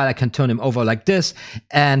for a while, I can turn them over like this,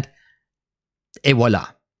 and et voila.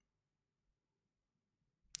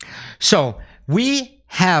 So we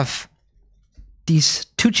have these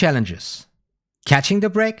 2 challenges: catching the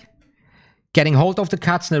break, getting hold of the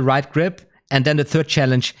cards in the right grip, And then the third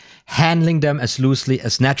challenge, handling them as loosely,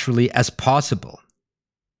 as naturally as possible.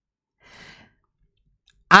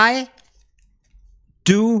 I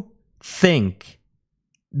do think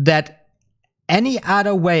that any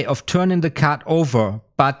other way of turning the card over,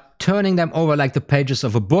 but turning them over like the pages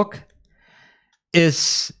of a book,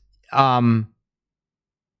 is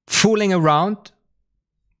fooling around,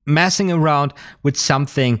 messing around with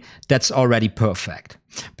something that's already perfect.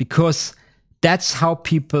 Because that's how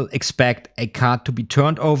people expect a card to be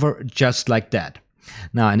turned over, just like that.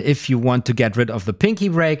 Now, and if you want to get rid of the pinky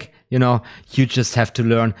break, you know, you just have to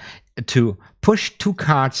learn to push two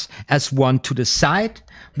cards as one to the side,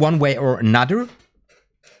 one way or another,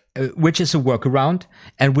 which is a workaround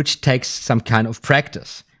and which takes some kind of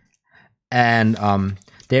practice. And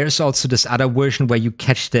there's also this other version where you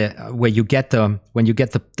catch the, when you get the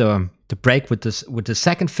break with the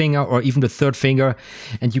second finger or even the third finger,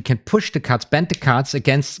 and you can push the cards, bend the cards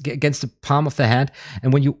against the palm of the hand,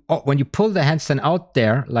 and when you pull the handstand out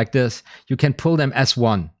there like this, you can pull them as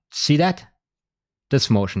one. See that? This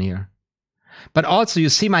motion here. But also you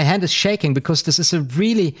see my hand is shaking because this is a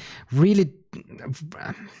really, really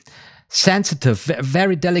sensitive,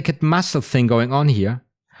 very delicate muscle thing going on here.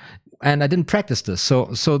 And I didn't practice this, so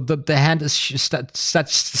the hand is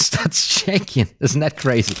starts shaking. Isn't that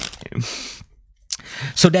crazy?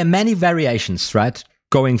 So there are many variations, right?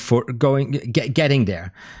 Getting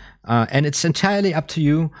there, and it's entirely up to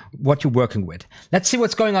you what you're working with. Let's see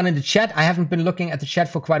what's going on in the chat. I haven't been looking at the chat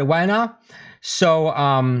for quite a while now. So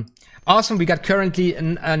awesome, we got currently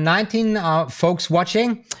 19 folks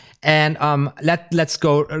watching. And let's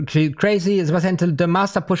go crazy. The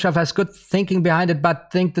master push-off has good thinking behind it,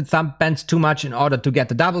 but think the thumb bends too much in order to get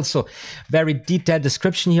the double. So very detailed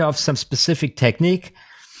description here of some specific technique.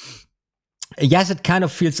 Yes, it kind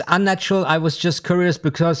of feels unnatural. I was just curious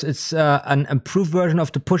because it's an improved version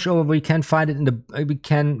of the pushover. We can find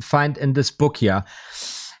in this book here.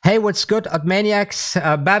 Hey, what's good?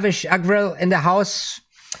 OTHMARiUS, Bavish, Agril in the house.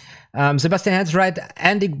 Sebastian Hans right.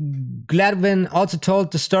 Andy Gladwin also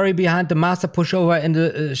told the story behind the master pushover in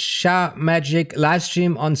the Shah Magic live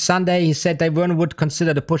stream on Sunday. He said they would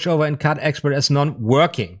consider the pushover in card expert as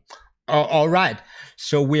non-working. All right.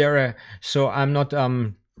 So we are. So I'm not.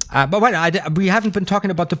 But wait, we haven't been talking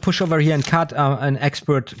about the pushover here in card an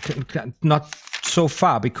expert. Not so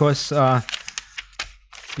far because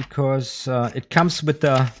it comes with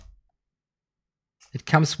the.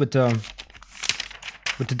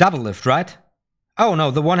 With the double lift, right? Oh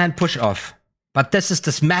no, the one hand push off. But this is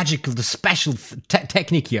this magical, the special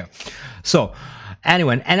technique here. So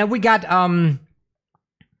anyway, and then we got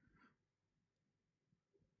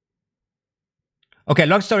okay,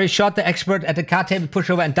 long story short, the expert at the card table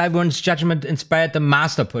pushover and Daiwon's judgment inspired the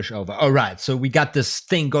master pushover. All right, so we got this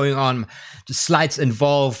thing going on. The slides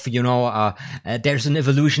involve, you know, there's an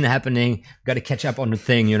evolution happening. Got to catch up on the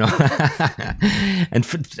thing, you know, and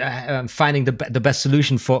finding the best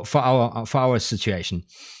solution for our situation.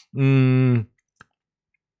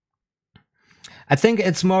 I think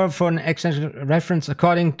it's more for an extension reference.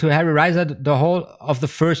 According to Harry Reiser, the whole of the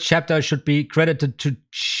first chapter should be credited to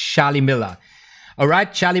Charlie Miller. All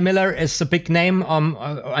right, Charlie Miller is a big name,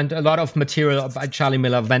 and a lot of material by Charlie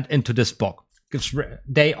Miller went into this book.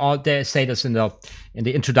 They say this in the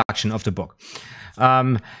introduction of the book.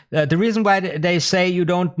 The reason why they say you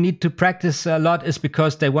don't need to practice a lot is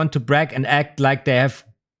because they want to brag and act like they have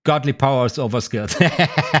godly powers over skills.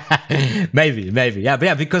 maybe,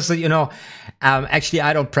 yeah, because you know, actually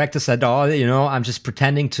I don't practice at all. You know, I'm just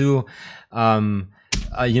pretending to,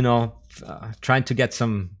 you know, trying to get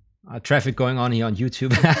some traffic going on here on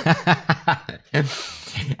YouTube.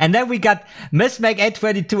 And then we got Miss Meg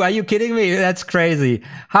 822. Are you kidding me? That's crazy.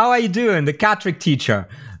 How are you doing? The card trick teacher.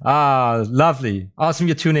 Ah, lovely. Awesome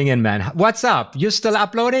you're tuning in, man. What's up? You still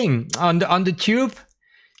uploading on the tube?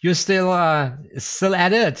 You're still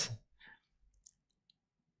at it?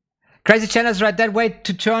 Crazy Channels right. That way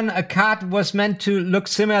to turn a card was meant to look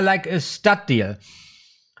similar like a stud deal.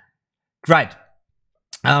 Right.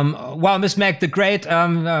 Wow, Miss Meg, the great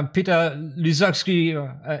Peter Lysowski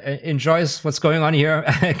enjoys what's going on here.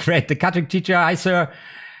 Great, the card trick teacher. Hi, sir.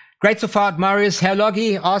 Great so far, Marius. Herr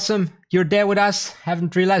Logi, awesome. You're there with us.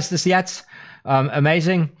 Haven't realized this yet.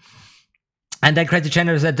 Amazing. And then Crazy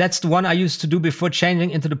Channel said, that's the one I used to do before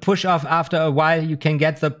changing into the push-off. After a while, you can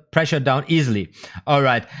get the pressure down easily. All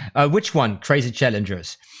right. Which one? Crazy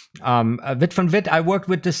Challengers. Wit von Wit, I worked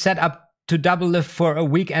with this setup to double lift for a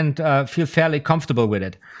week and feel fairly comfortable with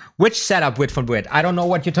it. Which setup, Wit von Wit? I don't know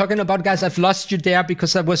what you're talking about, guys. I've lost you there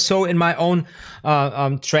because I was so in my own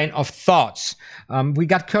train of thoughts. We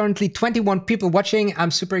got currently 21 people watching. I'm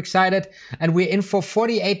super excited. And we're in for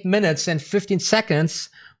 48 minutes and 15 seconds.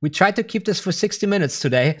 We tried to keep this for 60 minutes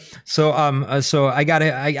today. So I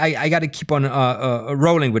gotta keep on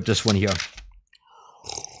rolling with this one here.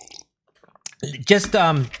 Just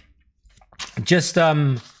the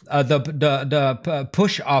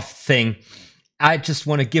push off thing. I just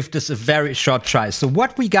want to give this a very short try. So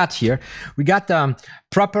what we got here, we got the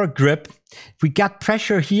proper grip. We got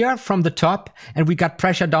pressure here from the top, and we got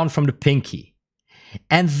pressure down from the pinky.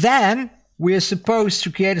 And then we are supposed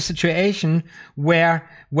to create a situation where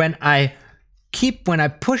when I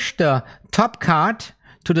push the top card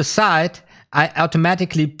to the side, I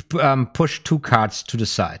automatically push 2 cards to the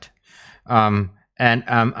side. I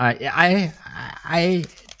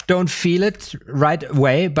don't feel it right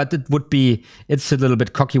away, but it's a little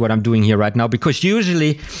bit cocky what I'm doing here right now, because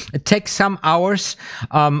usually it takes some hours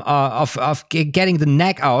of getting the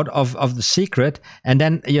neck out of the secret, and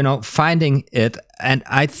then, you know, finding it. And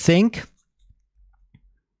I think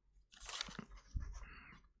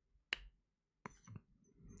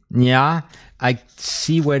yeah, I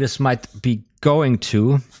see where this might be going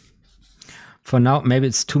to. For now, maybe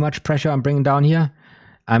it's too much pressure I'm bringing down here.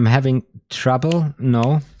 I'm having trouble.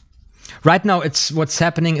 No. Right now, it's what's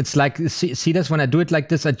happening. It's like, see this? When I do it like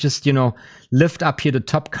this, I just, you know, lift up here the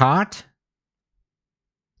top card.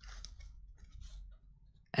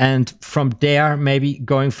 And from there, maybe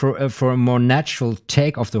going for a more natural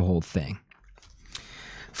take of the whole thing.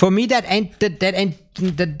 For me, that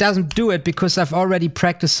doesn't do it, because I've already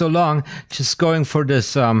practiced so long just going for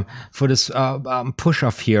this push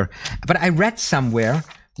off here. But I read somewhere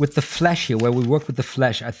with the flash here, where we work with the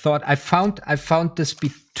flash, I thought I found this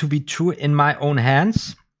to be true in my own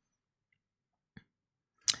hands.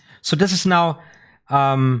 So this is now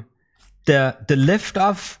the lift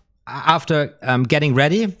off after getting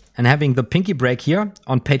ready and having the pinky break here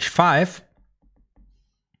on page 5.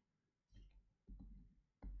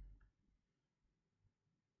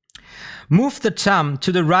 Move the thumb to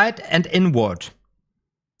the right and inward,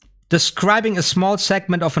 describing a small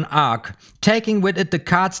segment of an arc, taking with it the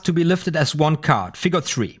cards to be lifted as 1 card, figure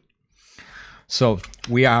 3. So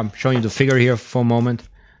we are showing you the figure here for a moment.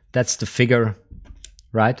 That's the figure,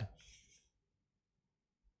 right?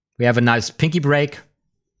 We have a nice pinky break.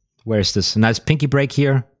 Where is this? A nice pinky break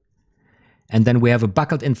here. And then we have a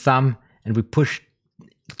buckled in thumb, and we push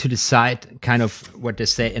to the side, kind of what they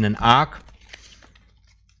say in an arc.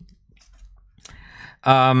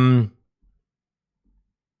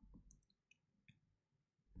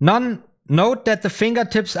 Note that the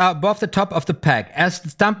fingertips are above the top of the pack. As the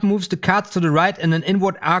thumb moves the cards to the right in an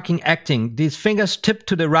inward arcing acting, these fingers tip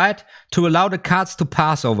to the right to allow the cards to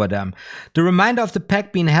pass over them. The remainder of the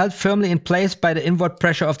pack being held firmly in place by the inward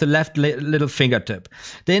pressure of the left little fingertip.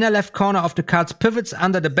 The inner left corner of the cards pivots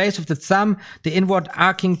under the base of the thumb, the inward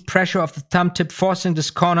arcing pressure of the thumb tip forcing this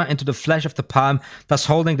corner into the flesh of the palm, thus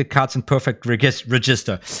holding the cards in perfect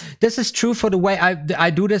register. This is true for the way I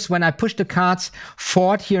do this when I push the cards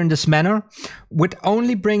forward here in this manner, with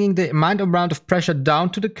only bringing the amount of pressure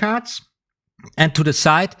down to the cards and to the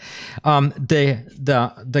side.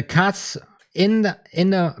 The cards in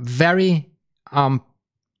a very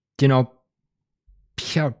you know,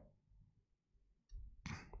 pure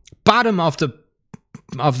bottom of the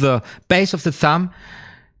base of the thumb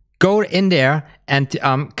go in there and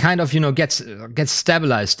kind of, you know, gets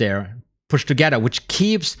stabilized there, pushed together, which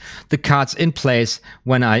keeps the cards in place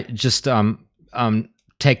when I just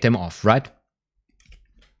take them off, right?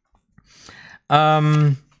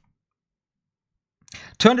 Turn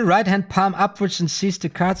the right hand palm upwards and seize the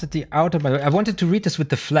cards at the outer. I wanted to read this with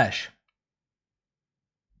the flash.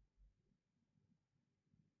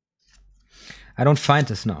 I don't find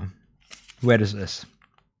this now, where this is.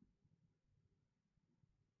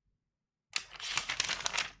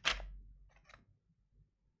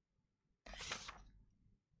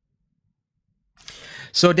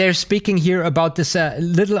 So they're speaking here about this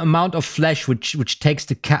little amount of flesh which takes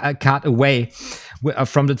the card away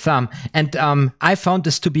from the thumb, and I found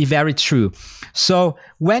this to be very true. So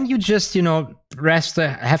when you just, you know,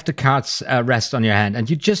 have the cards rest on your hand, and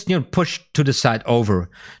you just, you know, push to the side over,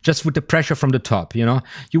 just with the pressure from the top, you know,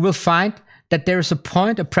 you will find that there is a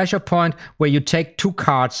pressure point where you take 2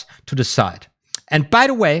 cards to the side. And by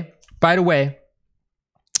the way,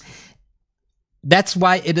 that's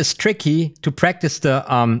why it is tricky to practice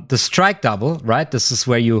the strike double, right? This is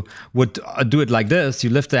where you would do it like this. You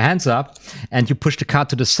lift the hands up and you push the card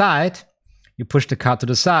to the side. You push the card to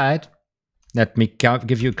the side. Let me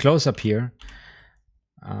give you a close-up here.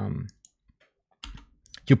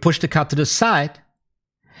 You push the card to the side,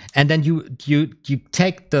 and then you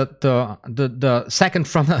take the second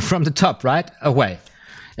from the top, right, away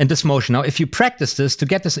in this motion. Now, if you practice this, to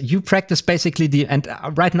get this, you practice basically and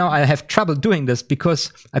right now I have trouble doing this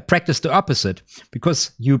because I practice the opposite.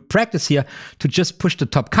 Because you practice here to just push the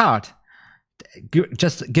top card,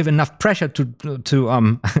 just give enough pressure to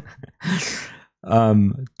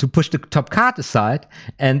push the top card aside,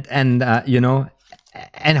 and you know,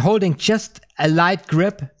 and holding just a light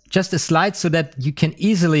grip, just a slide, so that you can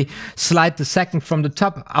easily slide the second from the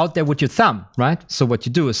top out there with your thumb, right? So what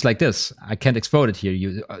you do is like this. I can't explode it here.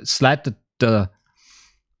 You slide the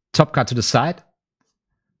top card to the side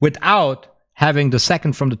without having the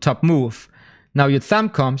second from the top move. Now your thumb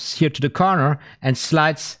comes here to the corner and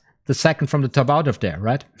slides the second from the top out of there,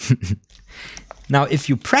 right? Now, if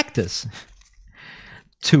you practice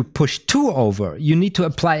to push 2 over, you need to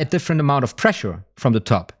apply a different amount of pressure from the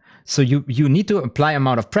top. So you need to apply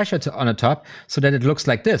amount of pressure on the top so that it looks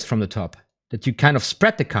like this from the top, that you kind of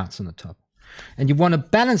spread the cards on the top. And you want to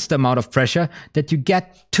balance the amount of pressure that you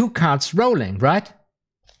get 2 cards rolling, right?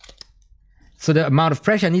 So the amount of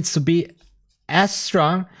pressure needs to be as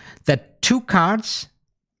strong that 2 cards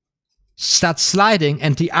start sliding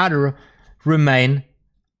and the other remain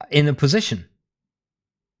in a position.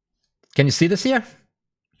 Can you see this here?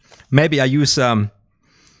 Maybe I use a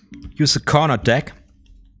corner deck.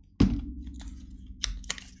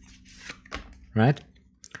 Right?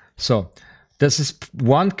 So this is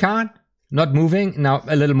 1 card not moving. Now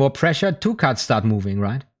a little more pressure, 2 cards start moving,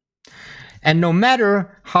 right? And no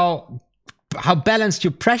matter how balanced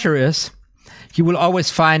your pressure is, you will always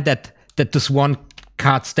find that this 1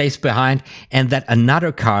 card stays behind and that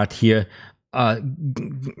another card here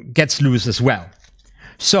gets loose as well.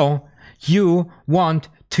 So you want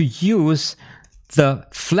to use the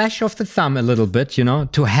flash of the thumb a little bit, you know,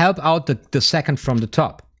 to help out the second from the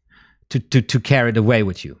top. To carry it away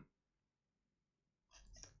with you.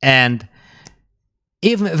 And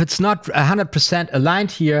even if it's not 100%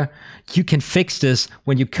 aligned here, you can fix this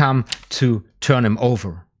when you come to turn him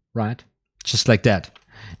over, right? Just like that.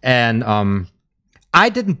 And I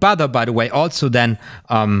didn't bother, by the way, also then,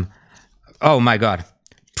 oh my God,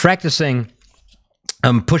 practicing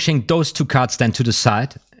pushing those 2 cards then to the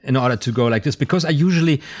side in order to go like this, because I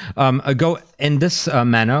usually go in this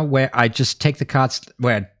manner where I just take the cards,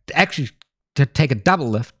 where actually to take a double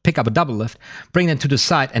lift, pick up a double lift, bring them to the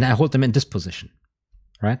side, and I hold them in this position,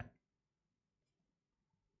 right?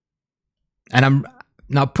 And I'm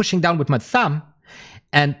now pushing down with my thumb,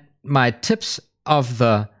 and my tips of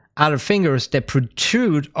the other fingers, they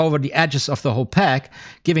protrude over the edges of the whole pack,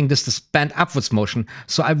 giving this bend upwards motion.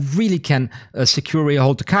 So I really can securely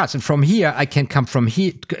hold the cards. And from here, I can come from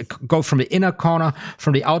here, go from the inner corner,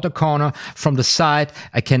 from the outer corner, from the side.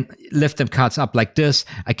 I can lift them cards up like this.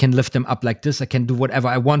 I can lift them up like this. I can do whatever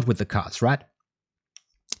I want with the cards, right?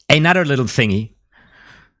 Another little thingy.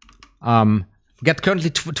 We got currently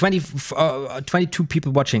 22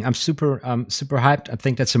 people watching. I'm super hyped. I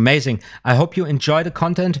think that's amazing. I hope you enjoy the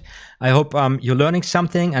content. I hope you're learning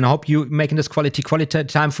something, and I hope you're making this quality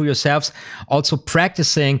time for yourselves. Also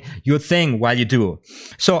practicing your thing while you do.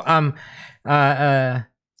 So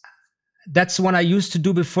that's what I used to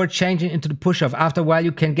do before changing into the push-off. After a while,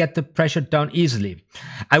 you can get the pressure down easily.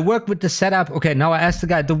 I worked with the setup. Okay, now I asked the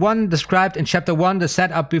guy, the one described in chapter 1, the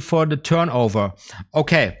setup before the turnover.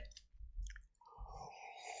 Okay.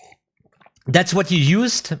 That's what you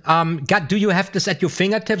used. Do you have this at your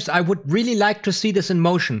fingertips? I would really like to see this in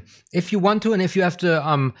motion. If you want to, and if you have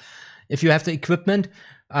the equipment,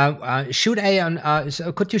 shoot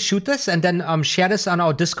could you shoot this and then share this on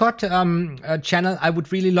our Discord channel? I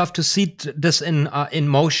would really love to see this in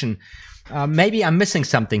motion. Maybe I'm missing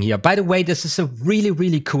something here. By the way, this is a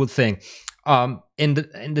really cool thing in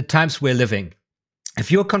the times we're living. If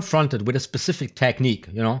you're confronted with a specific technique,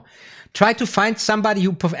 you know, try to find somebody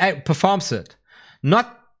who performs it.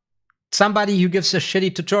 Not somebody who gives a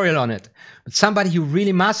shitty tutorial on it, but somebody who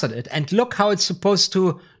really mastered it, and look how it's supposed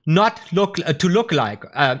to not look like,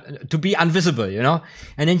 to be invisible, you know.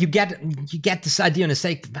 And then you get this idea and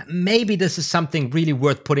say, maybe this is something really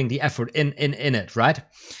worth putting the effort in it, right?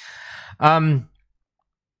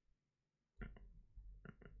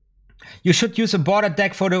 You should use a border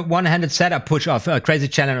deck for the one-handed setup push of Crazy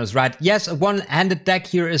Challengers, right? Yes, a one-handed deck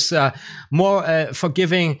here is more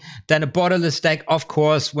forgiving than a borderless deck, of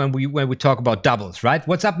course, when we talk about doubles, right?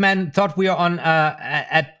 What's up, man? Thought we were on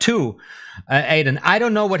at 2, Aiden. I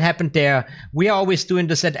don't know what happened there. We are always doing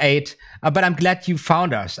this at 8, but I'm glad you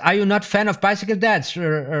found us. Are you not fan of bicycle dads?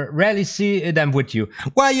 Rarely see them with you.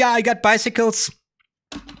 Well, yeah, I got bicycles.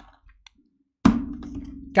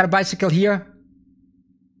 Got a bicycle here.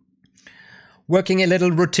 Working a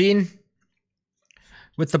little routine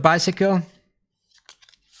with the bicycle.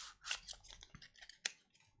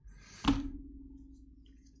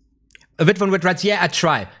 A bit one with rides. Yeah, I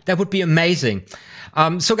try. That would be amazing.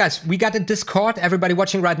 So guys, we got a Discord. Everybody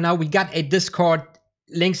watching right now, we got a Discord.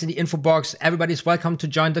 Links in the info box. Everybody's welcome to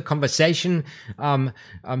join the conversation.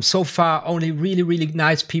 So far, only really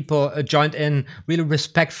nice people joined in. Really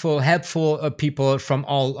respectful, helpful people from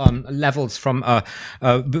all levels, from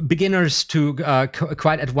beginners to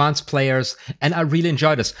quite advanced players. And I really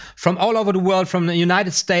enjoy this. From all over the world, from the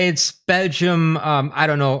United States, Belgium, I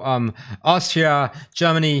don't know, Austria,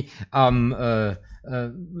 Germany,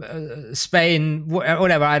 Spain,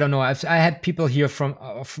 whatever, I don't know. I had people here from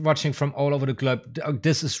watching from all over the globe.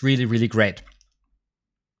 This is really great.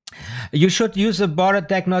 You should use a border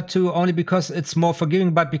deck not to only because it's more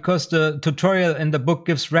forgiving, but because the tutorial in the book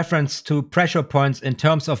gives reference to pressure points in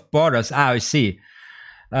terms of borders. I see.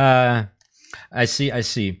 I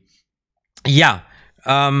see. Yeah.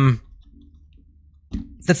 The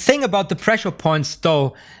thing about the pressure points,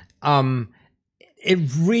 though, it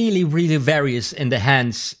really varies in the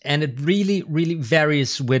hands, and it really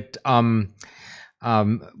varies with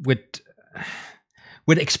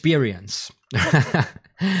experience.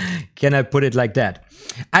 Can I put it like that?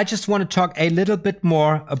 I just want to talk a little bit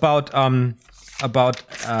more about the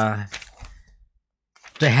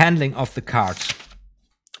handling of the cards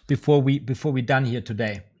before we done here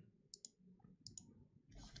today.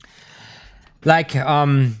 Like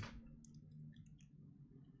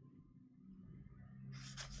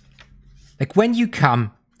when you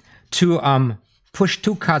come to push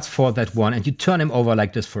 2 cards for that one and you turn them over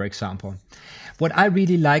like this, for example, what I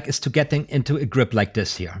really like is to get them into a grip like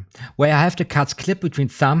this here, where I have the cards clipped between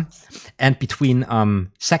thumb and between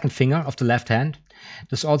second finger of the left hand.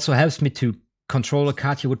 This also helps me to control the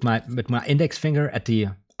card here with my index finger at the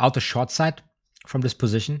outer short side from this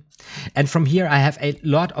position. And from here I have a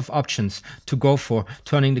lot of options to go for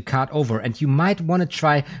turning the card over, and you might want to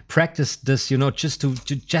try practice this, you know, just to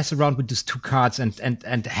jazz around with these 2 cards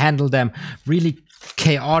and handle them really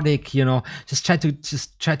chaotic, you know. Just try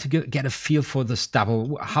to get a feel for this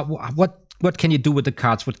double. What can you do with the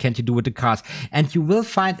cards? What can't you do with the cards? And you will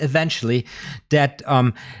find eventually that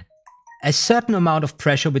a certain amount of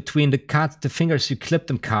pressure between the cards, the fingers you clip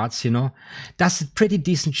them cards, you know, does a pretty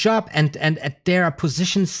decent job. And there are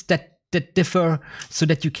positions that differ, so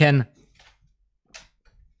that you can,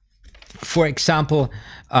 for example,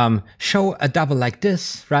 show a double like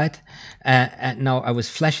this, right? And now I was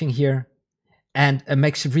flashing here, and it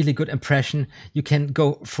makes a really good impression. You can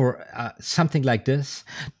go for something like this.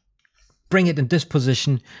 Bring it in this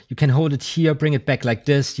position. You can hold it here, bring it back like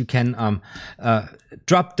this. You can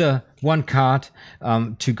drop the 1 card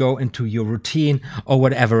to go into your routine or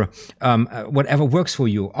whatever, whatever works for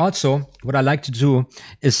you. Also, what I like to do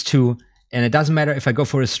is to, and it doesn't matter if I go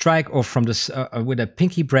for a strike or from this with a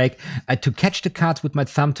pinky break, to catch the cards with my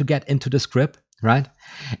thumb to get into this grip, right?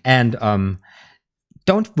 And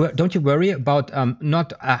don't you worry about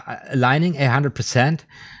not aligning 100%,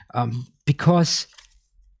 because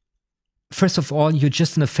first of all, you're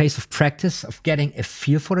just in a phase of practice of getting a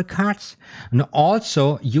feel for the cards. And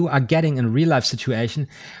also, you are getting in a real life situation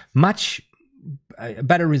much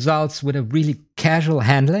better results with a really casual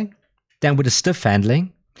handling than with a stiff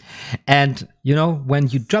handling. And, you know, when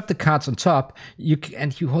you drop the cards on top, you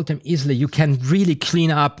hold them easily, you can really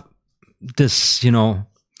clean up this, you know,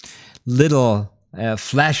 little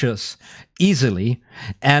flashes easily.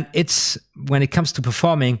 And it's, when it comes to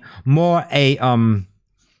performing, more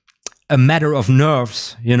a matter of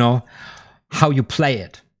nerves, you know, how you play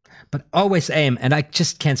it. But always aim, and I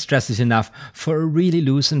just can't stress this enough, for a really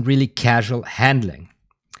loose and really casual handling.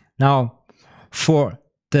 Now, for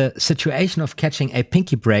the situation of catching a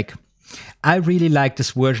pinky break, I really like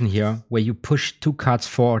this version here, where you push 2 cards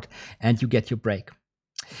forward and you get your break.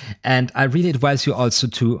 And I really advise you also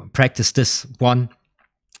to practice this one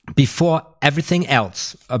before everything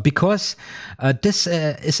else, because this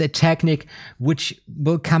is a technique which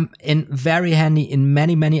will come in very handy in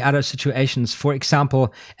many other situations. For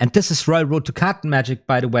example, and this is Royal Road to Card Magic,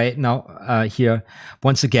 by the way, now here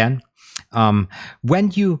once again,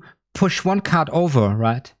 when you push 1 card over,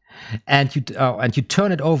 right, and you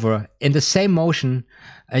turn it over in the same motion,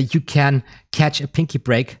 you can catch a pinky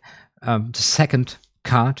break, the second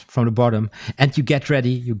card from the bottom, and you get ready.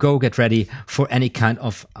 You get ready for any kind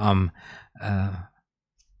of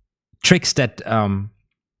tricks that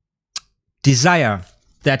desire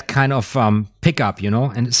that kind of pickup, you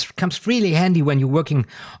know, and it comes really handy when you're working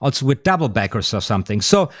also with double backers or something.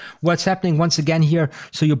 So what's happening once again here,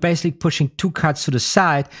 so you're basically pushing 2 cards to the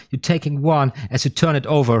side, you're taking one, as you turn it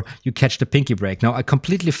over, you catch the pinky break. Now I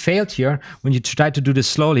completely failed here when you try to do this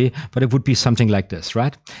slowly, but it would be something like this,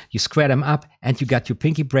 right? You square them up and you got your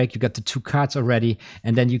pinky break, you got the 2 cards already,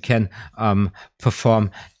 and then you can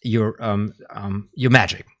perform your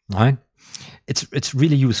magic, right? It's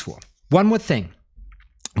really useful. One more thing.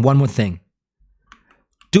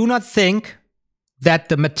 Do not think that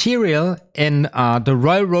the material in the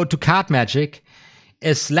Royal Road to Card Magic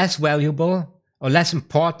is less valuable or less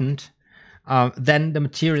important than the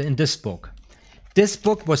material in this book. This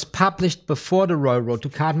book was published before the Royal Road to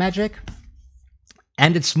Card Magic,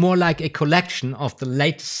 and it's more like a collection of the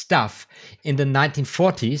latest stuff in the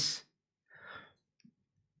 1940s.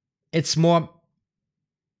 It's more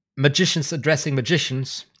magicians addressing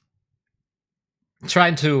magicians,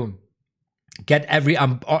 trying to get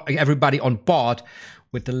everybody on board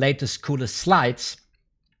with the latest, coolest slides.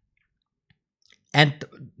 And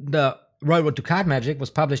the Royal Road to Card Magic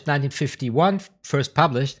was published 1951, first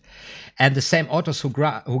published, and the same authors,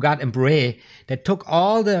 Hugard and Braué, they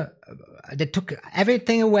took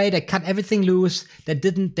everything away, they cut everything loose. They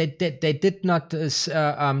did not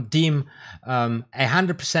deem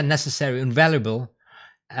 100% necessary and valuable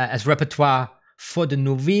as repertoire for the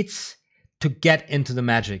novice to get into the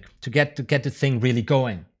magic, to get the thing really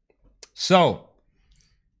going. So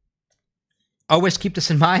always keep this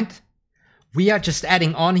in mind. We are just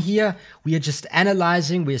adding on here. We are just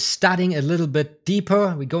analyzing. We are studying a little bit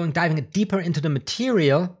deeper. We're diving deeper into the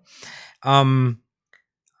material.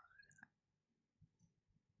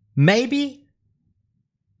 Maybe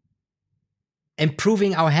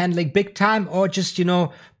improving our handling big time, or just, you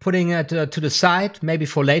know, putting it to the side, maybe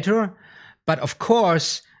for later. But of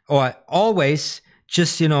course, or always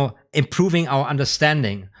just, you know, improving our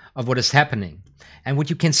understanding of what is happening. And what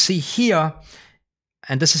you can see here,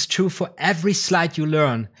 and this is true for every slide you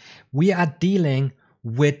learn, we are dealing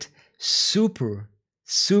with super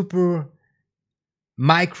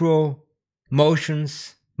micro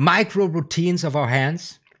motions, micro routines of our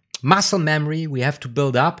hands, muscle memory we have to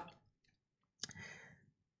build up.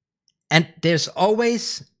 And there's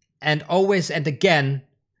always and again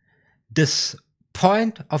this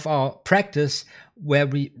point of our practice where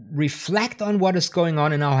we reflect on what is going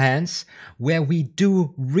on in our hands, where we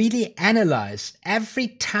do really analyze every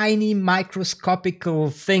tiny microscopical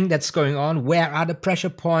thing that's going on. Where are the pressure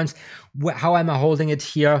points? How am I holding it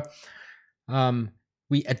here?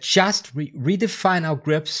 We adjust, redefine our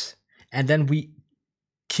grips, and then we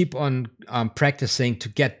keep on practicing to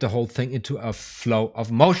get the whole thing into a flow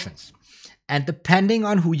of motions. And depending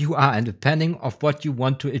on who you are and depending on what you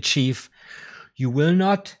want to achieve, you will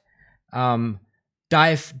not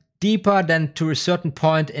dive deeper than to a certain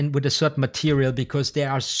point in with a certain material, because there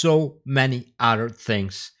are so many other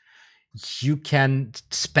things you can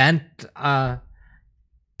spend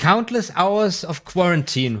countless hours of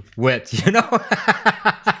quarantine with, you know.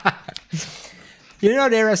 You know,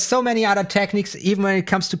 there are so many other techniques, even when it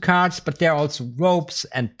comes to cards, but there are also ropes,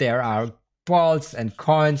 and there are balls and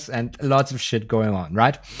coins and lots of shit going on,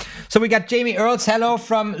 right? So we got Jamie Earls, hello,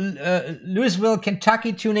 from Louisville,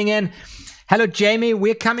 Kentucky, tuning in. Hello, Jamie.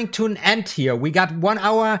 We're coming to an end here. We got 1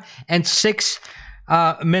 hour and 6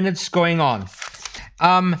 minutes going on.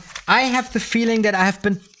 I have the feeling that I have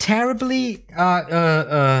been terribly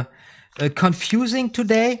confusing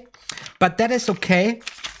today, but that is okay.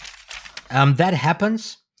 That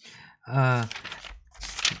happens.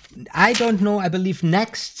 I don't know. I believe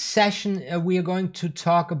next session we are going to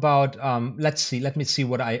talk about. Let's see. Let me see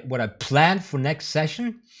what I planned for next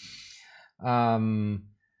session.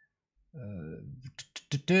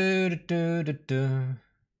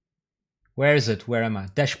 Where is it? Where am I?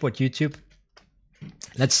 Dashboard YouTube.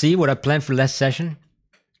 Let's see what I planned for next session.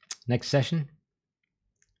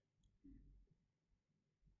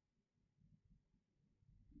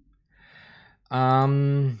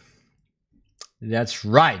 That's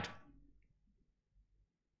right.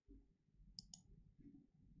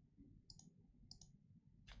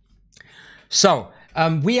 So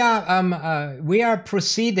we are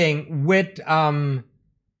proceeding with the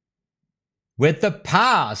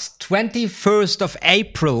past. 21st of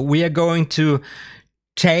April, we are going to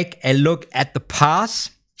take a look at the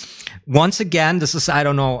past. Once again, this is, I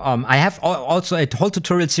don't know, I have also a whole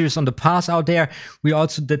tutorial series on the pass out there. We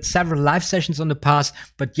also did several live sessions on the pass,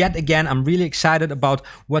 but yet again, I'm really excited about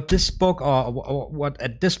what this book or what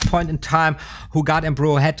at this point in time Hugard and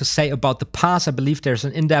Braué had to say about the pass. I believe there's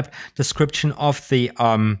an in-depth description of the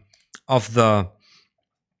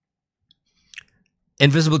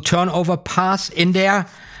invisible turnover pass in there.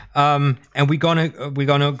 And we're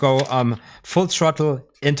gonna go full throttle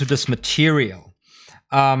into this material.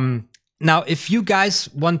 Now, if you guys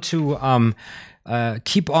want to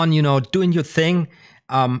keep on, you know, doing your thing,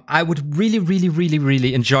 I would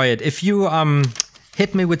really enjoy it if you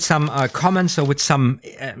hit me with some comments or with some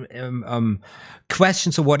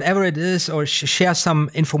questions or whatever it is, or share some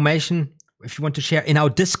information. If you want to share in our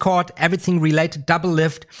Discord, everything related double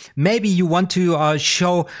lift. Maybe you want to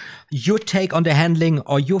show your take on the handling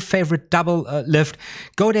or your favorite double lift.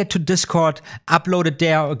 Go there to Discord, upload it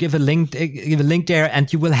there, or give a link there,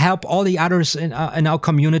 and you will help all the others in our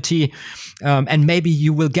community. And maybe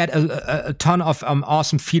you will get a ton of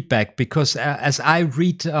awesome feedback, because as I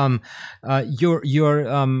read your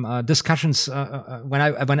discussions,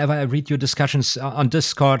 whenever I read your discussions on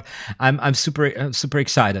Discord, I'm super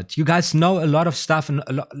excited. You guys know a lot of stuff and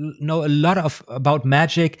know a lot about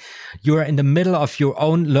magic. You're in the middle of your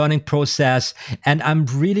own learning process, and I'm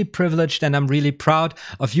really privileged and I'm really proud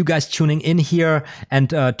of you guys tuning in here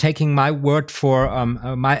and taking my word for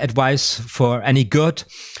my advice for any good.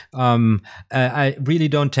 I really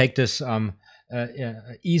don't take this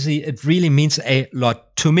easy. It really means a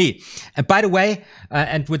lot to me. And by the way,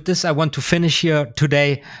 and with this I want to finish here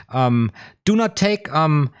today, do not take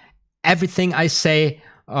everything I say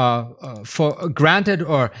for granted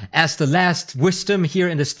or as the last wisdom here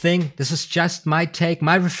in this thing. This is just my take,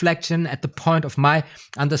 my reflection at the point of my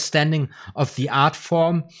understanding of the art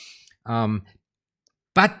form.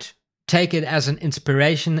 But take it as an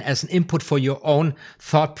inspiration, as an input for your own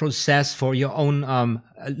thought process, for your own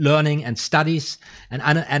learning and studies and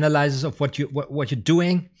analysis of what you're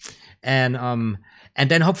doing. And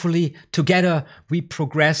then hopefully together we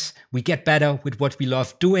progress, we get better with what we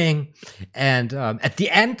love doing. And at the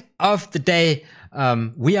end of the day,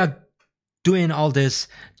 we are doing all this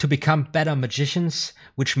to become better magicians,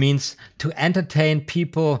 which means to entertain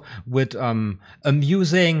people with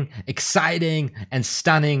amusing, exciting, and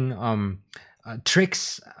stunning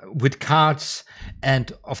tricks with cards.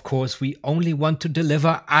 And of course, we only want to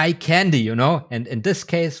deliver eye candy, you know. And in this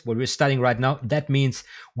case, what we're studying right now, that means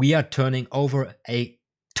we are turning over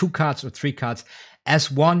 2 cards or 3 cards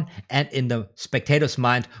as one, and in the spectator's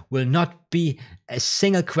mind will not be a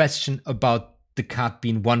single question about the card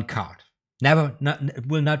being 1 card. It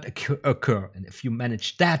will not occur. And if you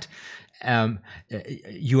manage that,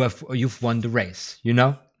 you've won the race, you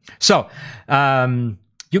know. So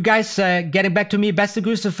you guys, getting back to me, beste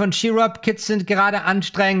Grüße von Chirop. Kids sind gerade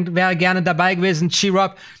anstrengend, wäre gerne dabei gewesen.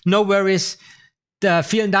 Chirop, no worries.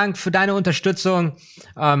 Vielen Dank für deine Unterstützung.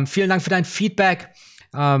 Vielen Dank für dein Feedback.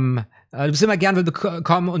 Du bist immer gern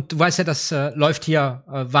willkommen, und du weißt ja, das läuft hier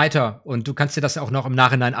weiter, und du kannst dir das auch noch im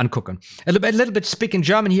Nachhinein angucken. A little bit speak in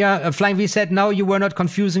German here. Flying V said, no, you were not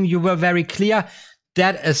confusing. You were very clear.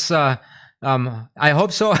 That is, I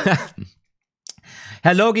hope so.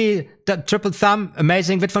 Herr Logi, the triple thumb,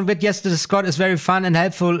 amazing. Wit von Wit, yes, the Discord is very fun and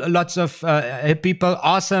helpful. Lots of hip people,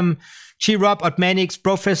 awesome. Chirop, OTHMARiUS,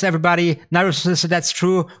 Brofist, everybody. Naruto, that's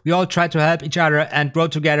true. We all try to help each other and grow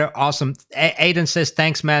together. Awesome. Aiden says,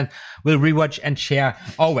 thanks, man. We'll rewatch and share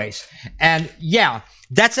always. And yeah,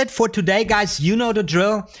 that's it for today, guys. You know the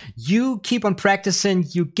drill. You keep on practicing.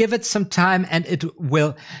 You give it some time and it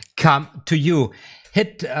will come to you.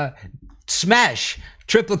 Hit, smash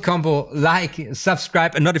triple combo, like,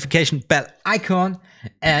 subscribe, and notification bell icon.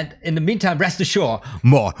 And in the meantime, rest assured,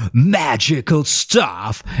 more magical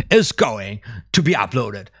stuff is going to be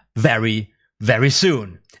uploaded very, very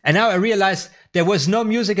soon. And now I realized there was no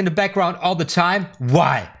music in the background all the time.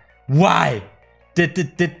 Why? Why did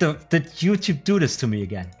YouTube do this to me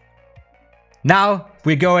again? Now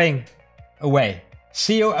we're going away.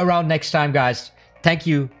 See you around next time, guys. Thank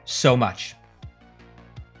you so much.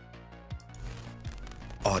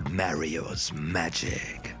 OTHMARiUS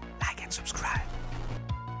Magic. Like and subscribe.